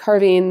or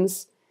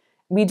carvings,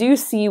 we do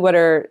see what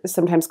are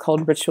sometimes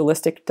called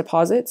ritualistic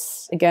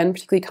deposits, again,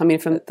 particularly coming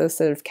from the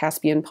sort of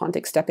Caspian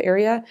Pontic steppe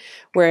area,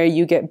 where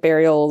you get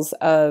burials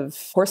of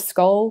horse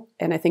skull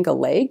and I think a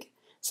leg.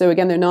 So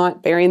again, they're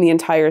not burying the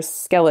entire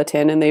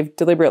skeleton, and they've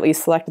deliberately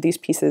selected these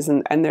pieces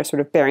and they're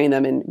sort of burying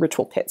them in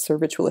ritual pits or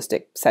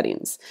ritualistic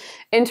settings.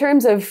 In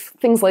terms of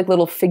things like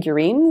little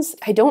figurines,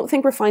 I don't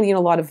think we're finding a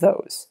lot of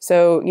those.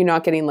 So you're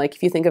not getting, like,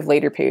 if you think of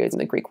later periods in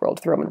the Greek world,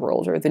 the Roman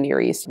world, or the Near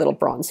East, little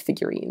bronze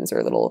figurines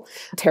or little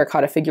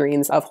terracotta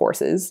figurines of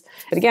horses.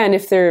 But again,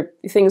 if they're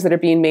things that are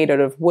being made out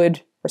of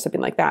wood or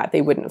something like that,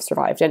 they wouldn't have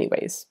survived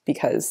anyways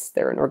because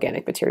they're an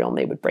organic material and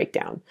they would break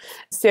down.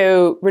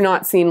 So we're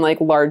not seeing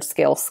like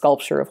large-scale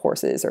sculpture of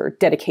horses or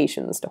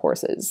dedications to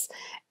horses.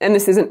 And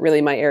this isn't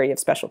really my area of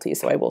specialty,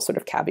 so I will sort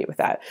of caveat with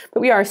that. But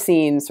we are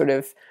seeing sort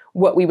of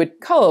what we would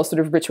call sort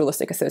of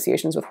ritualistic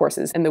associations with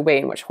horses and the way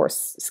in which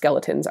horse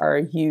skeletons are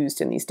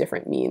used in these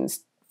different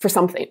means for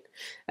something.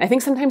 I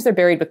think sometimes they're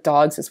buried with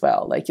dogs as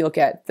well. Like you'll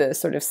get the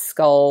sort of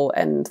skull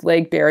and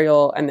leg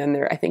burial, and then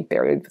they're, I think,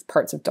 buried with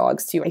parts of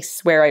dogs too. I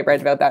swear I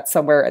read about that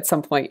somewhere at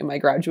some point in my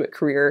graduate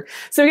career.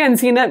 So again,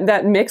 seeing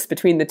that mix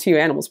between the two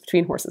animals,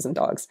 between horses and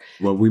dogs.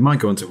 Well, we might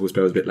go on to horse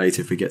burials a bit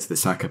later if we get to the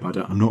Saka, but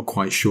I'm not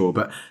quite sure.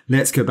 But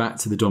let's go back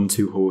to the Dom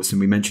 2 horse, and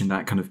we mentioned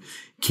that kind of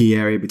key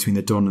area between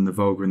the Don and the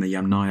Volga and the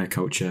Yamnaya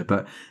culture.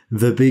 But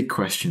the big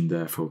question,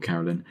 therefore,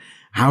 Carolyn,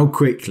 how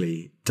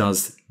quickly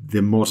does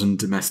the modern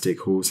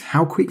domestic horse,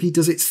 how quickly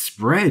does it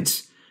spread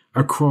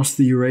across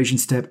the Eurasian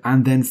steppe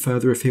and then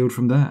further afield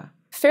from there?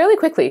 Fairly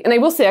quickly. And I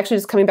will say, actually,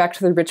 just coming back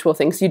to the ritual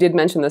things, you did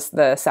mention this,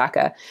 the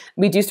Saka.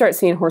 We do start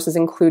seeing horses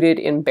included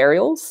in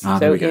burials.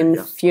 So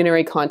in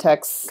funerary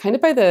contexts, kind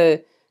of by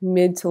the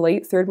mid to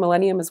late 3rd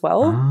millennium as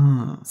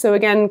well. So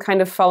again,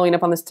 kind of following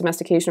up on this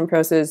domestication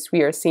process,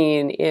 we are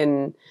seeing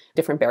in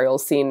different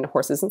burials, seeing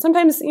horses, and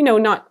sometimes, we're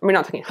not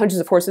talking hundreds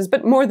of horses,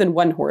 but more than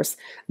one horse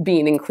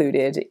being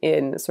included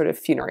in sort of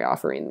funerary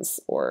offerings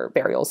or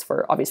burials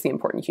for obviously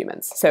important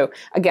humans. So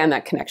again,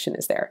 that connection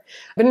is there.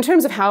 But in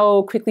terms of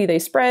how quickly they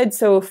spread,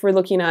 so if we're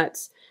looking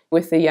at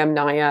with the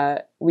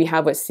Yamnaya, we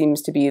have what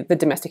seems to be the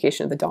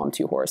domestication of the Dom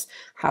 2 horse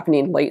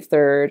happening late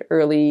 3rd,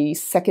 early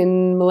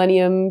 2nd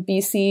millennium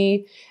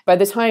BC. By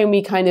the time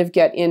we kind of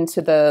get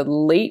into the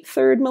late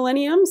 3rd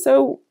millennium,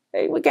 so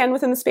again,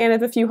 within the span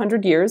of a few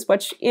hundred years,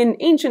 which in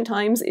ancient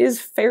times is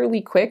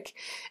fairly quick,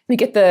 we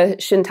get the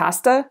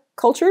Shintasta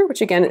culture,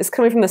 which again is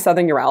coming from the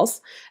southern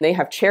Urals. They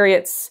have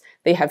chariots.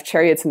 They have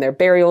chariots in their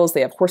burials.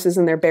 They have horses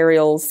in their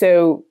burials.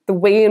 So the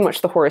way in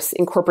which the horse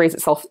incorporates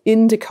itself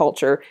into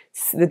culture,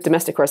 the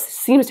domestic horse,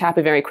 seems to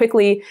happen very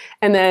quickly.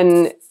 And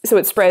then, so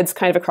it spreads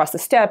kind of across the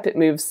steppe. It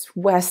moves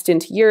west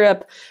into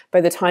Europe.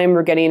 By the time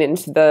we're getting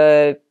into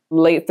the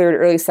late 3rd,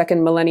 early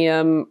 2nd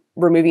millennium,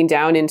 we're moving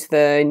down into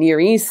the Near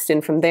East.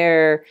 And from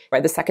there, by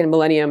the 2nd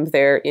millennium,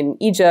 they're in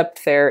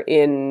Egypt. They're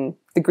in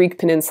the Greek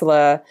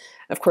peninsula.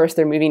 Of course,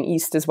 they're moving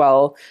east as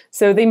well.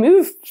 So they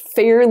move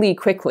fairly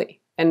quickly.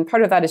 And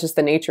part of that is just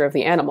the nature of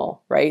the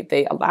animal, right?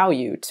 They allow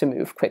you to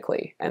move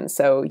quickly. And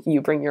so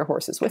you bring your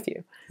horses with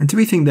you. And do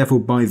we think, therefore,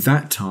 by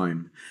that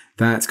time,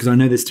 that's because I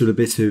know there's still a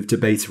bit of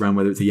debate around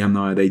whether it's the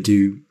Yamnaya,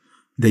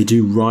 they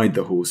do ride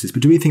the horses.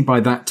 But do we think by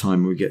that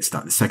time, when we get to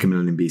that, the 2nd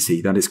millennium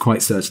BC, that it's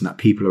quite certain that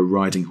people are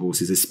riding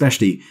horses,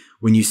 especially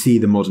when you see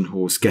the modern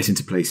horse get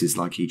into places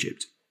like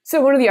Egypt? So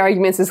one of the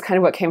arguments is kind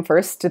of what came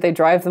first. Did they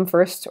drive them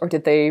first or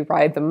did they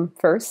ride them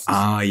first?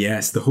 Ah,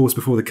 yes. The horse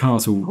before the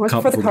cart or horse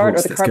before the cart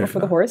or the cart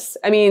before the horse.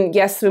 I mean,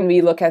 yes, when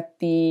we look at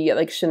the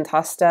like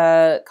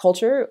Shintasta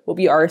culture,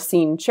 we are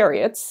seeing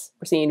chariots.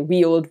 We're seeing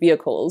wheeled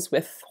vehicles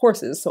with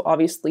horses. So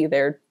obviously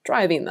they're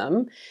driving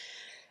them.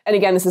 And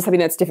again, this is something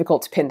that's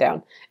difficult to pin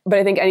down. But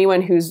I think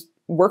anyone who's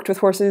worked with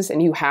horses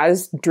and who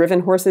has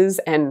driven horses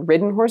and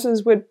ridden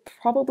horses would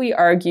probably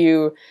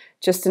argue,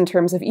 just in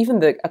terms of even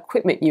the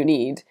equipment you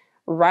need,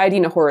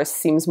 riding a horse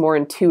seems more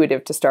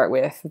intuitive to start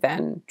with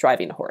than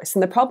driving a horse.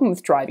 And the problem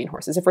with driving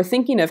horses, if we're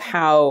thinking of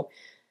how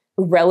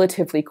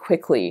relatively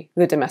quickly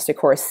the domestic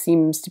horse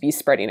seems to be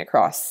spreading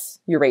across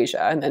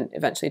Eurasia and then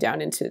eventually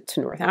down into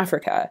North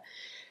Africa,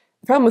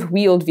 the problem with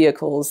wheeled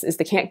vehicles is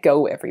they can't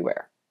go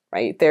everywhere,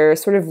 right? They're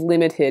sort of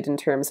limited in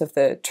terms of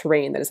the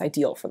terrain that is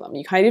ideal for them.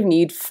 You kind of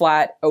need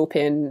flat,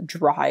 open,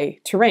 dry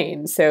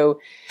terrain. So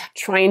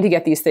trying to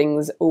get these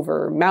things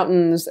over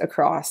mountains,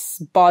 across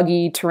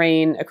boggy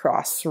terrain,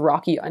 across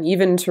rocky,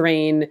 uneven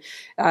terrain,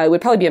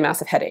 would probably be a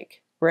massive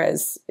headache,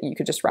 whereas you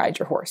could just ride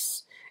your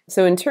horse.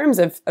 So in terms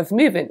of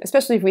movement,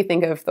 especially if we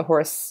think of the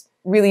horse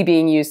really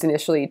being used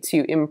initially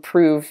to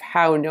improve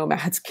how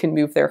nomads can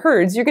move their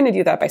herds, you're going to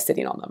do that by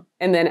sitting on them.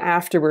 And then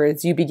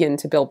afterwards, you begin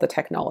to build the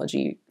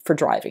technology for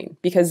driving,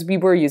 because we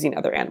were using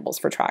other animals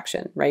for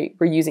traction, right?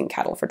 We're using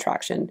cattle for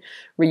traction.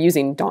 We're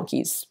using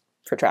donkeys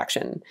for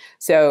traction.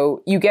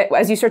 So you get,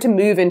 as you start to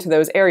move into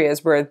those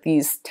areas where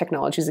these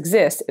technologies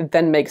exist, it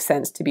then makes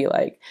sense to be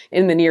like,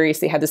 in the Near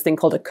East, they had this thing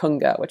called a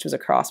kunga, which was a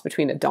cross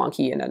between a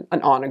donkey and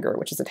an onager,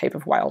 which is a type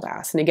of wild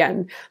ass. And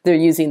again, they're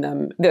using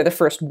them, they're the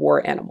first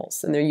war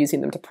animals, and they're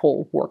using them to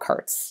pull war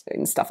carts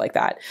and stuff like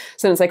that.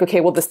 So it's like, okay,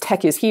 well, this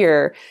tech is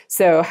here,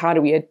 so how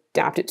do we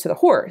adapt it to the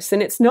horse?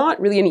 And it's not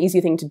really an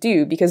easy thing to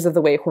do because of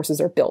the way horses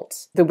are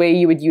built. The way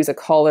you would use a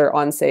collar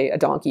on, say, a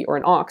donkey or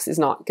an ox is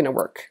not going to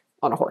work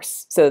on a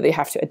horse. So they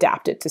have to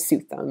adapt it to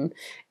suit them.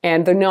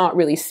 And they're not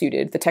really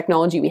suited. The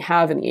technology we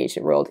have in the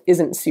ancient world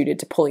isn't suited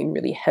to pulling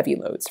really heavy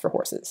loads for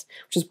horses,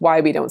 which is why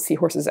we don't see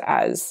horses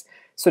as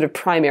sort of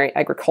primary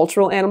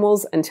agricultural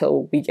animals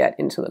until we get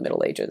into the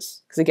Middle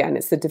Ages. Because again,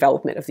 it's the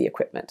development of the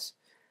equipment.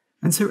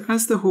 And so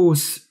as the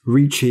horse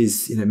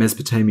reaches,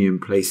 Mesopotamia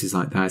and places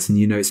like that, and,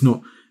 it's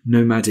not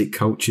nomadic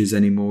cultures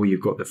anymore,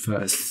 you've got the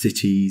first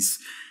cities.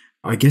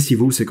 I guess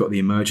you've also got the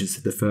emergence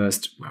of the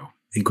first, well,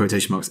 in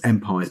quotation marks,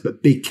 empires,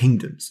 but big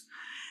kingdoms.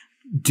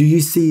 Do you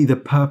see the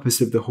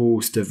purpose of the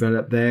horse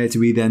develop there?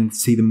 Do we then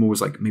see them more as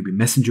like maybe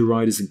messenger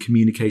riders and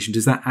communication?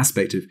 Does that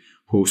aspect of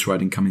horse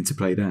riding come into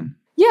play then?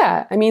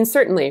 Yeah, I mean,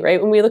 certainly,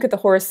 right? When we look at the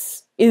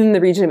horse in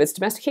the region of its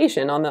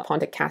domestication on the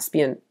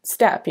Pontic-Caspian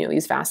steppe,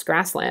 these vast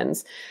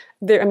grasslands,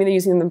 they're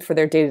using them for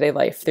their day-to-day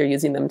life. They're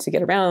using them to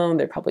get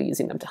around. They're probably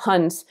using them to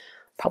hunt,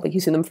 probably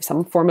using them for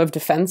some form of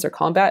defense or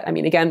combat.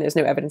 Again, there's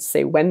no evidence to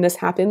say when this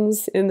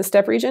happens in the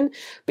steppe region.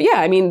 But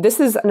yeah,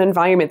 this is an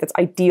environment that's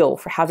ideal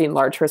for having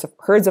large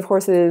herds of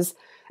horses,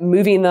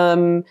 moving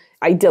them,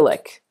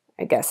 idyllic,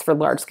 I guess, for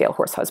large-scale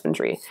horse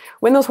husbandry.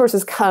 When those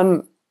horses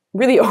come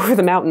really over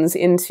the mountains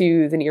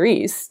into the Near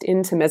East,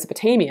 into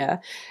Mesopotamia,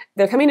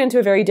 they're coming into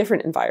a very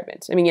different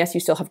environment. Yes, you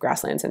still have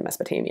grasslands in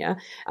Mesopotamia.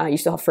 You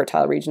still have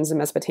fertile regions in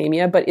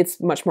Mesopotamia, but it's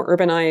much more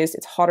urbanized,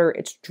 it's hotter,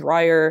 it's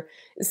drier.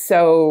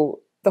 So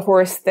the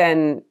horse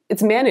then,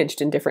 it's managed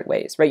in different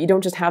ways, right? You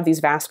don't just have these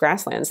vast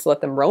grasslands to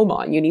let them roam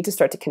on. You need to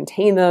start to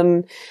contain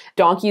them.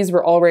 Donkeys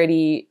were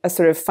already a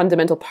sort of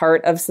fundamental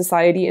part of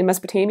society in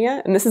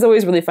Mesopotamia. And this is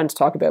always really fun to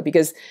talk about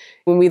because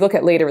when we look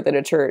at later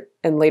literature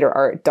and later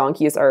art,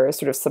 donkeys are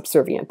sort of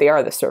subservient. They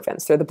are the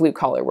servants. They're the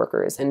blue-collar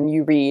workers. And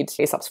you read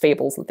Aesop's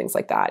fables and things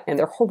like that, and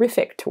they're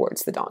horrific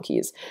towards the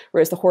donkeys,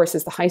 whereas the horse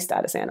is the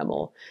high-status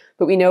animal.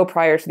 But we know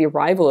prior to the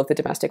arrival of the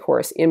domestic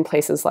horse in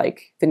places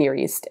like the Near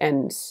East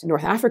and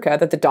North Africa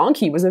that the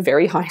donkey was a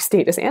very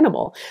high-status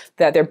animal,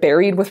 that they're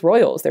buried with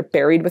royals, they're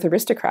buried with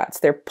aristocrats,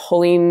 they're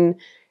pulling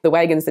the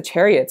wagons, the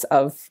chariots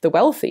of the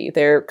wealthy.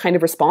 They're kind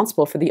of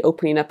responsible for the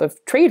opening up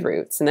of trade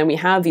routes. And then we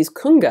have these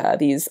kunga,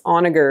 these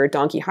onager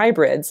donkey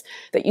hybrids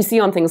that you see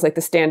on things like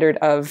the standard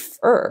of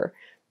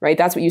right?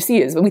 That's what you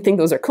see is we think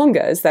those are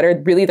kungas that are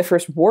really the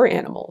first war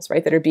animals,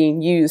 right? That are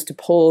being used to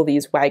pull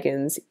these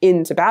wagons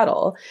into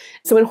battle.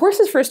 So when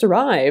horses first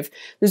arrive,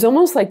 there's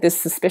almost like this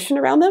suspicion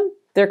around them.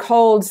 They're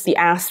called the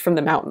ass from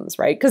the mountains,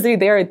 right? Because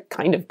they're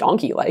kind of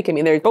donkey-like.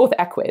 They're both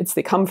equids.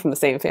 They come from the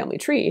same family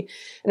tree.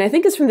 And I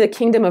think it's from the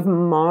kingdom of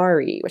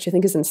Mari, which I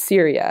think is in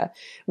Syria.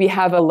 We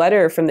have a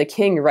letter from the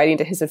king writing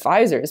to his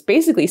advisors,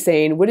 basically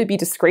saying, would it be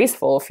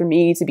disgraceful for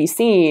me to be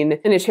seen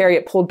in a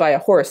chariot pulled by a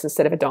horse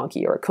instead of a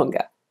donkey or a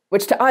kunga?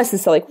 Which to us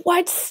is like,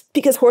 what?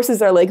 Because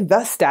horses are like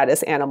the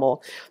status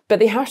animal, but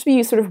they have to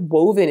be sort of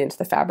woven into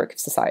the fabric of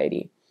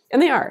society.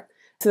 And they are.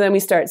 So then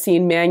we start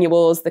seeing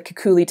manuals, the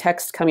Kukuli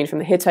text coming from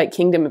the Hittite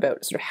kingdom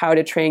about sort of how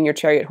to train your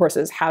chariot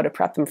horses, how to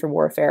prep them for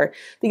warfare,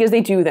 because they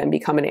do then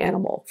become an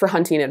animal for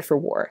hunting and for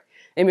war.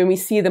 And when we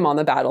see them on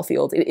the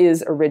battlefield, it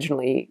is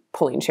originally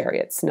pulling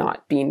chariots,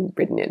 not being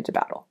ridden into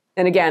battle.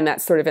 And again,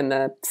 that's sort of in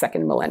the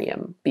second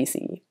millennium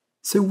BCE.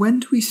 So when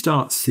do we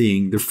start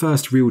seeing the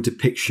first real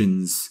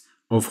depictions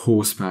of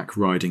horseback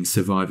riding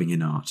surviving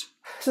in art?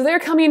 So they're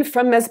coming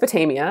from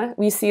Mesopotamia.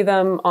 We see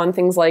them on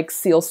things like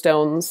seal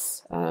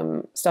stones,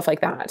 stuff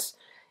like that.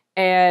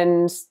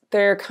 And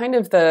they're kind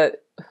of the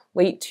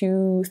late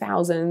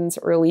 2000s,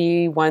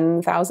 early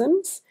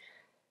 1000s.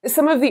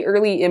 Some of the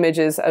early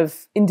images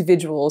of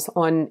individuals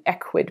on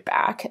equid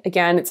back,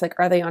 again, it's like,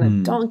 are they on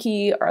a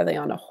donkey? Are they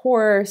on a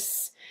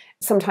horse?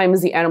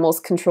 Sometimes the animal's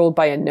controlled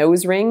by a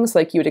nose ring, so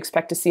like you would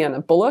expect to see on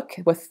a bullock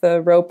with the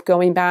rope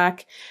going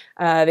back.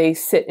 They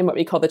sit in what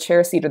we call the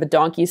chair seat or the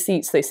donkey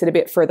seat, so they sit a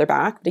bit further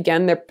back. But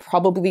again, they're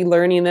probably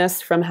learning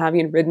this from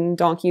having ridden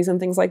donkeys and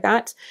things like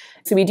that.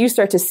 So we do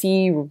start to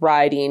see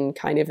riding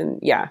kind of in,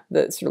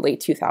 the sort of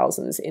late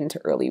 2000s into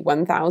early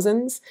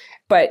 1000s.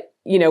 But,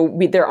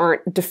 there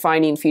aren't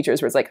defining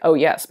features where it's like, oh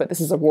yes, but this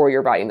is a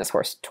warrior riding this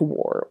horse to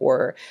war,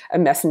 or a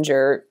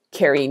messenger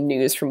carrying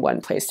news from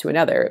one place to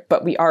another.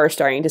 But we are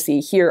starting to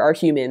see here are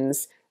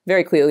humans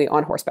very clearly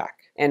on horseback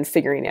and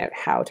figuring out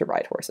how to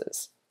ride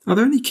horses. Are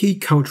there any key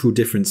cultural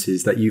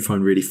differences that you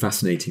find really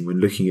fascinating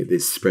when looking at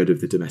this spread of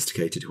the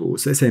domesticated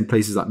horse? Let's say in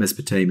places like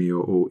Mesopotamia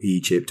or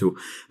Egypt or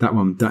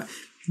that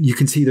you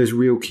can see those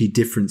real key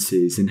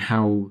differences in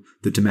how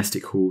the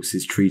domestic horse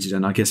is treated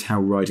and I guess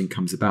how riding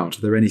comes about.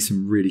 Are there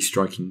some really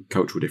striking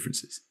cultural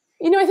differences?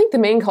 I think the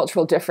main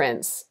cultural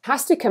difference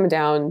has to come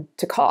down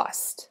to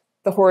cost.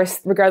 The horse,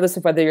 regardless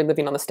of whether you're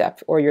living on the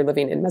steppe or you're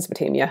living in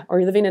Mesopotamia or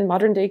you're living in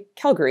modern day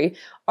Calgary,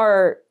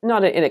 are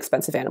not an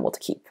inexpensive animal to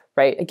keep,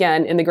 right?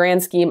 Again, in the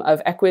grand scheme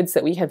of equids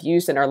that we have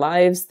used in our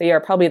lives, they are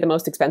probably the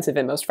most expensive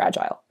and most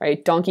fragile,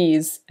 right?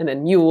 Donkeys and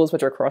then mules,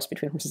 which are a cross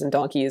between horses and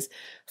donkeys,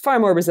 far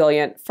more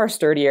resilient, far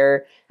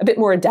sturdier, a bit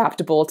more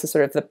adaptable to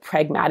sort of the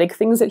pragmatic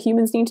things that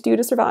humans need to do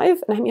to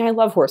survive. And I mean, I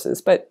love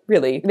horses, but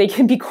really, they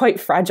can be quite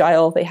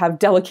fragile. They have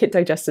delicate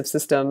digestive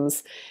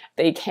systems.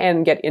 They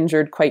can get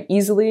injured quite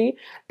easily,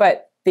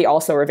 but they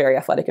also are very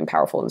athletic and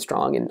powerful and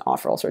strong and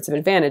offer all sorts of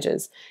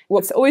advantages.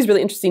 What's always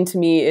really interesting to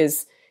me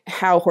is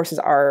how horses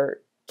are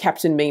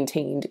kept and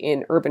maintained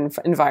in urban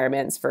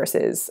environments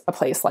versus a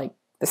place like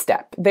the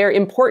steppe. They're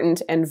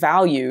important and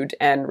valued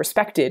and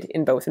respected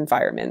in both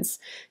environments.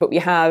 But we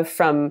have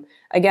from,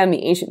 again,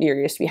 the ancient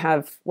Near East, we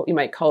have what we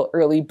might call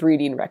early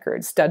breeding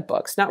records, stud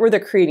books, not where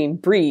they're creating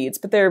breeds,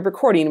 but they're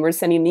recording. We're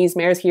sending these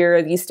mares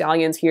here, these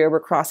stallions here,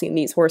 we're crossing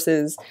these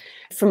horses.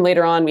 From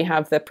later on, we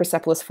have the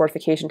Persepolis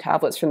fortification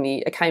tablets from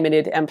the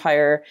Achaemenid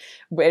Empire,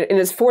 and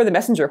it's for the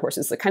messenger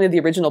horses, the kind of the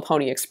original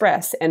Pony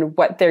Express, and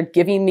what they're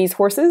giving these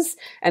horses.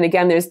 And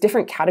again, there's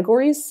different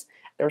categories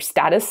or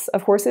status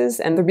of horses,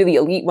 and the really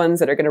elite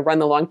ones that are going to run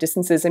the long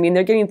distances. I mean,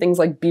 they're getting things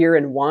like beer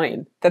and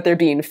wine that they're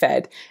being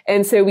fed.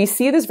 And so we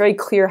see this very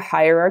clear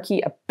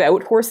hierarchy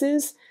about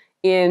horses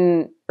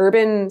in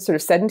urban sort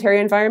of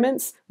sedentary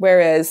environments,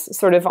 whereas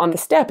sort of on the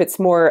steppe, it's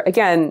more,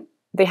 again,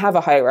 they have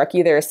a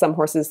hierarchy. There are some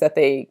horses that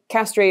they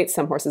castrate,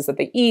 some horses that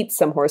they eat,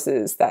 some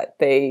horses that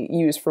they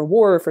use for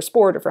war, or for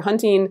sport, or for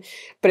hunting.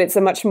 But it's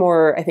a much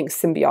more, I think,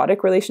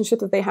 symbiotic relationship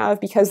that they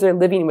have because they're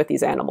living with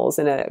these animals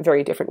in a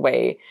very different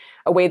way,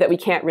 a way that we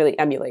can't really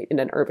emulate in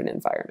an urban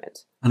environment.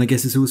 And I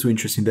guess it's also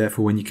interesting,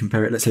 therefore, when you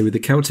compare it, let's say, with the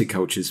Celtic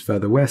cultures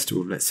further west,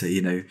 or let's say,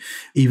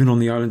 even on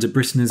the island of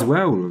Britain as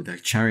well, or the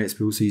chariots,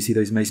 but also you see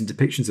those amazing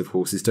depictions of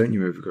horses, don't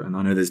you? And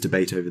I know there's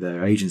debate over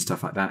their age and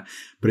stuff like that,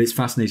 but it's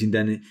fascinating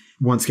then,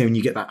 once again, when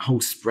you get that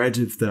whole spread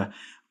of the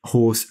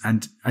horse,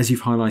 and as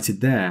you've highlighted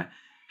there,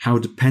 how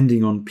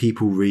depending on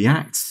people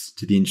react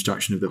to the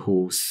introduction of the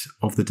horse,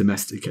 of the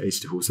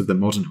domesticated horse, of the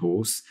modern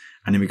horse,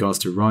 and in regards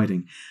to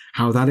riding,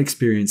 how that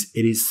experience,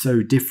 it is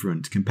so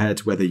different compared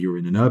to whether you're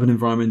in an urban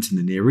environment in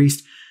the Near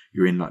East,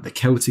 you're in like the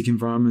Celtic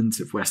environment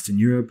of Western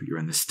Europe, you're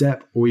in the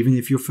steppe, or even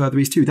if you're further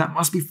east too. That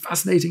must be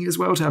fascinating as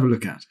well to have a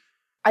look at.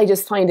 I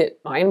just find it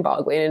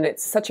mind-boggling, and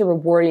it's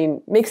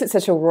makes it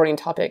such a rewarding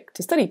topic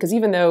to study, because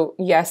even though,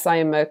 yes, I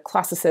am a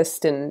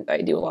classicist and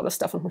I do a lot of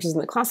stuff on horses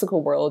in the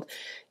classical world,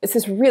 it's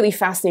this really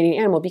fascinating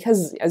animal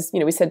because, as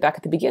we said back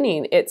at the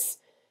beginning, it's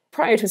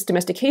prior to its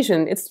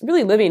domestication, it's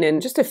really living in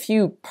just a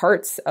few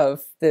parts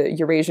of the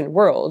Eurasian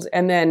world.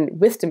 And then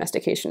with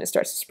domestication, it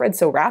starts to spread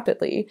so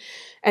rapidly.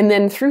 And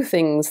then through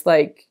things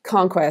like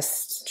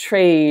conquest,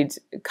 trade,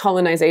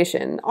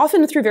 colonization,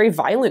 often through very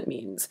violent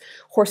means,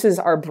 horses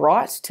are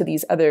brought to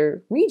these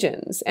other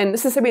regions. And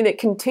this is something that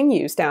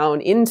continues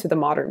down into the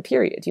modern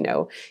period,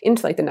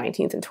 into like the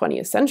 19th and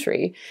 20th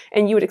century.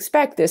 And you would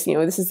expect this,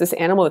 this is this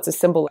animal that's a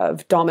symbol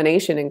of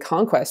domination and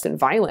conquest and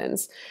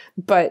violence.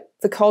 But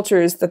the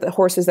cultures that the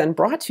horse is then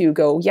brought to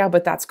go, yeah,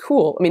 but that's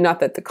cool. I mean,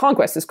 not that the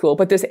conquest is cool,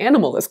 but this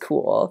animal is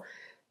cool.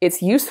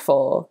 It's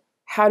useful.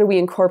 How do we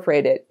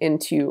incorporate it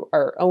into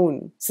our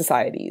own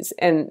societies?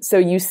 And so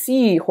you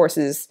see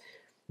horses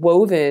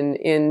woven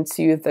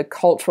into the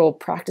cultural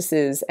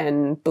practices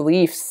and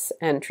beliefs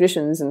and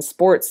traditions and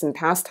sports and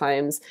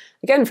pastimes,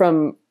 again,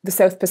 from the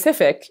South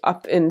Pacific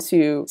up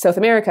into South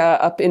America,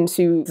 up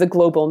into the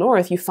global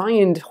north. You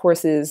find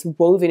horses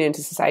woven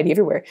into society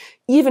everywhere,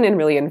 even in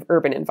really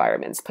urban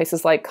environments,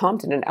 places like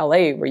Compton in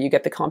LA, where you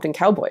get the Compton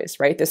cowboys,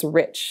 right? This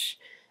rich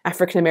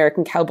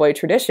African-American cowboy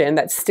tradition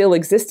that's still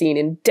existing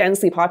in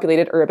densely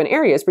populated urban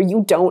areas where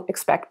you don't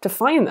expect to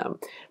find them.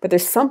 But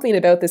there's something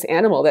about this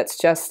animal that's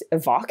just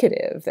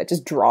evocative, that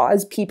just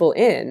draws people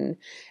in.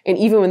 And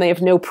even when they have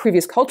no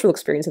previous cultural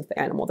experience with the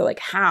animal, they're like,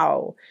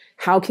 how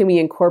can we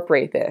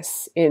incorporate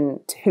this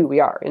into who we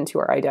are, into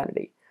our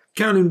identity?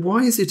 Carolyn,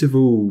 why is it of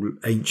all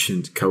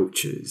ancient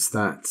cultures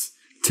that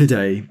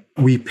today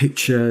we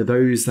picture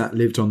those that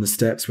lived on the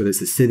steppes, whether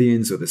it's the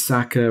Scythians or the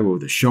Saka or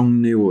the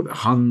Xiongnu or the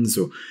Huns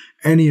or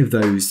any of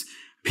those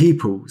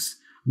peoples?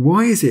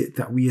 Why is it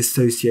that we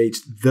associate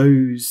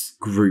those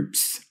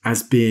groups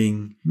as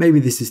being, maybe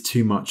this is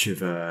too much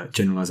of a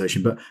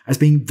generalization, but as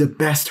being the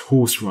best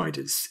horse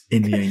riders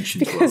in the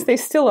ancient world? Because they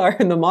still are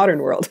in the modern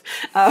world.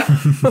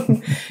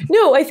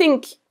 No, I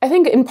think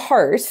in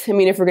part, I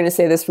mean, if we're going to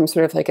say this from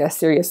sort of like a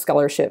serious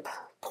scholarship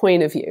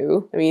point of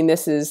view, I mean,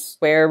 this is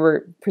where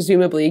we're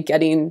presumably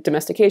getting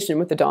domestication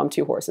with the Dom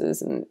 2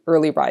 horses and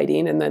early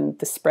riding and then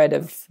the spread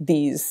of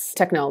these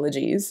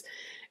technologies.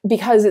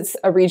 Because it's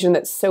a region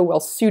that's so well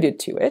suited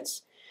to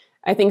it,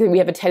 I think that we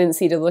have a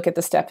tendency to look at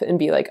the steppe and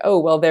be like, oh,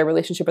 well, their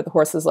relationship with the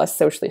horse is less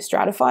socially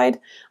stratified.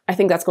 I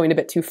think that's going a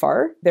bit too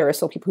far. There are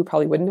still people who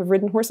probably wouldn't have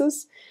ridden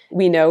horses.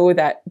 We know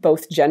that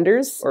both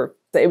genders, or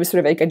it was sort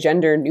of like a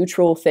gender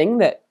neutral thing,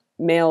 that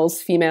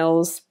males,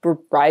 females were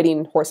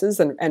riding horses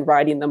and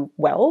riding them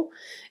well.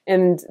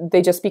 And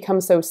they just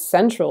become so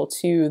central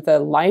to the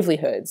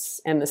livelihoods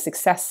and the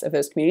success of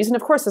those communities. And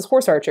of course, as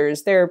horse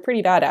archers, they're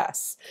pretty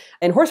badass.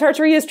 And horse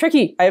archery is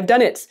tricky. I have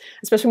done it,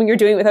 especially when you're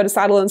doing it without a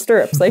saddle and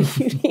stirrups. Like,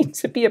 you need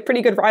to be a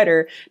pretty good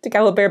rider to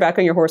gallop bareback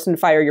on your horse and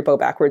fire your bow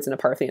backwards in a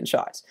Parthian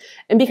shot.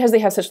 And because they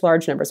have such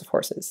large numbers of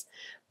horses.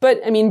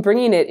 But I mean,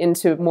 bringing it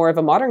into more of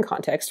a modern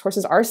context,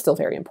 horses are still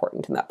very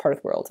important in that part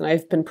of the world. And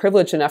I've been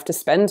privileged enough to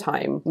spend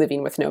time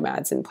living with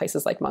nomads in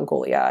places like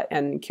Mongolia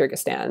and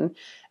Kyrgyzstan.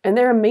 And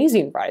they're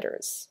amazing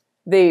riders.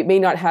 They may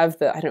not have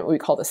the, I don't know what we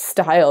call the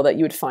style that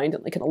you would find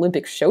in like an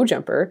Olympic show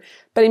jumper,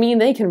 but I mean,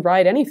 they can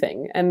ride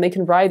anything, and they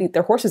can ride,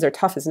 their horses are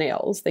tough as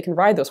nails. They can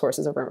ride those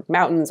horses over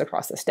mountains,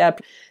 across the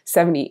steppe,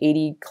 70,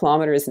 80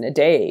 kilometers in a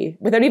day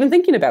without even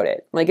thinking about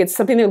it. Like, it's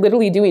something they're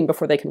literally doing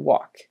before they can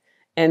walk.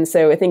 And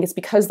so I think it's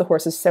because the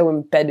horse is so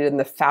embedded in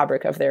the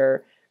fabric of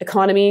their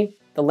economy,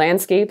 the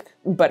landscape,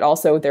 but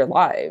also their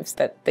lives,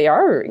 that they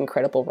are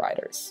incredible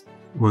riders.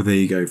 Well, there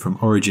you go, from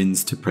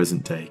origins to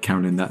present day.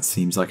 Carolyn, that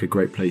seems like a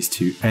great place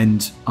to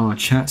end our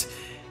chat.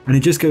 And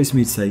it just goes for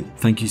me to say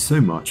thank you so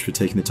much for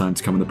taking the time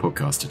to come on the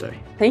podcast today.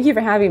 Thank you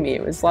for having me.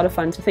 It was a lot of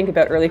fun to think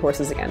about early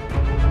horses again.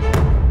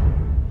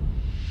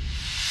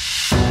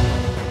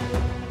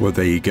 Well,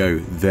 there you go.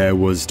 There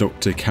was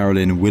Dr.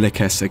 Carolyn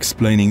Willekes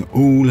explaining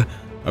all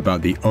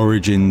about the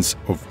origins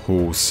of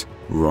horse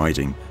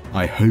riding.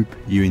 I hope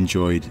you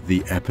enjoyed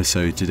the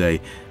episode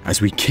today as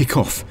we kick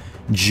off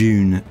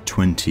June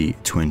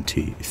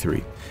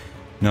 2023.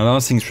 Now,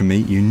 last things from me,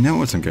 you know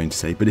what I'm going to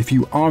say, but if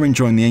you are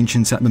enjoying the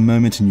Ancients at the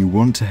moment and you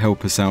want to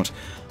help us out,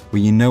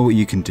 well, you know what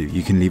you can do.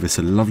 You can leave us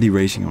a lovely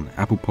rating on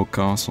Apple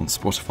Podcasts, on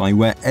Spotify,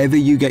 wherever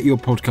you get your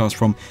podcast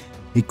from.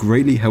 It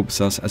greatly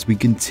helps us as we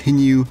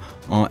continue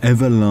our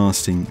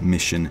everlasting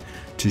mission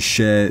to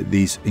share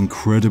these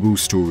incredible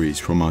stories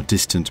from our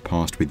distant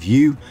past with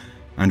you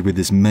and with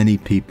as many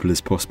people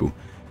as possible,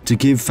 to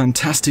give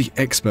fantastic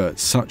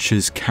experts such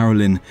as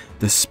Carolyn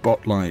the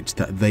spotlight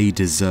that they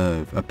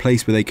deserve, a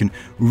place where they can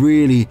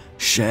really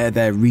share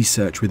their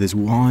research with as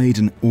wide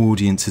an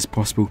audience as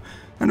possible,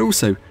 and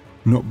also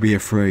not be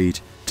afraid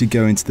to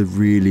go into the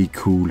really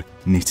cool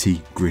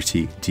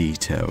nitty-gritty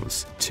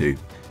details too.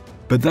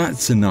 But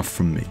that's enough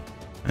from me,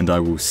 and I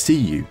will see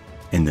you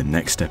in the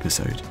next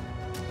episode.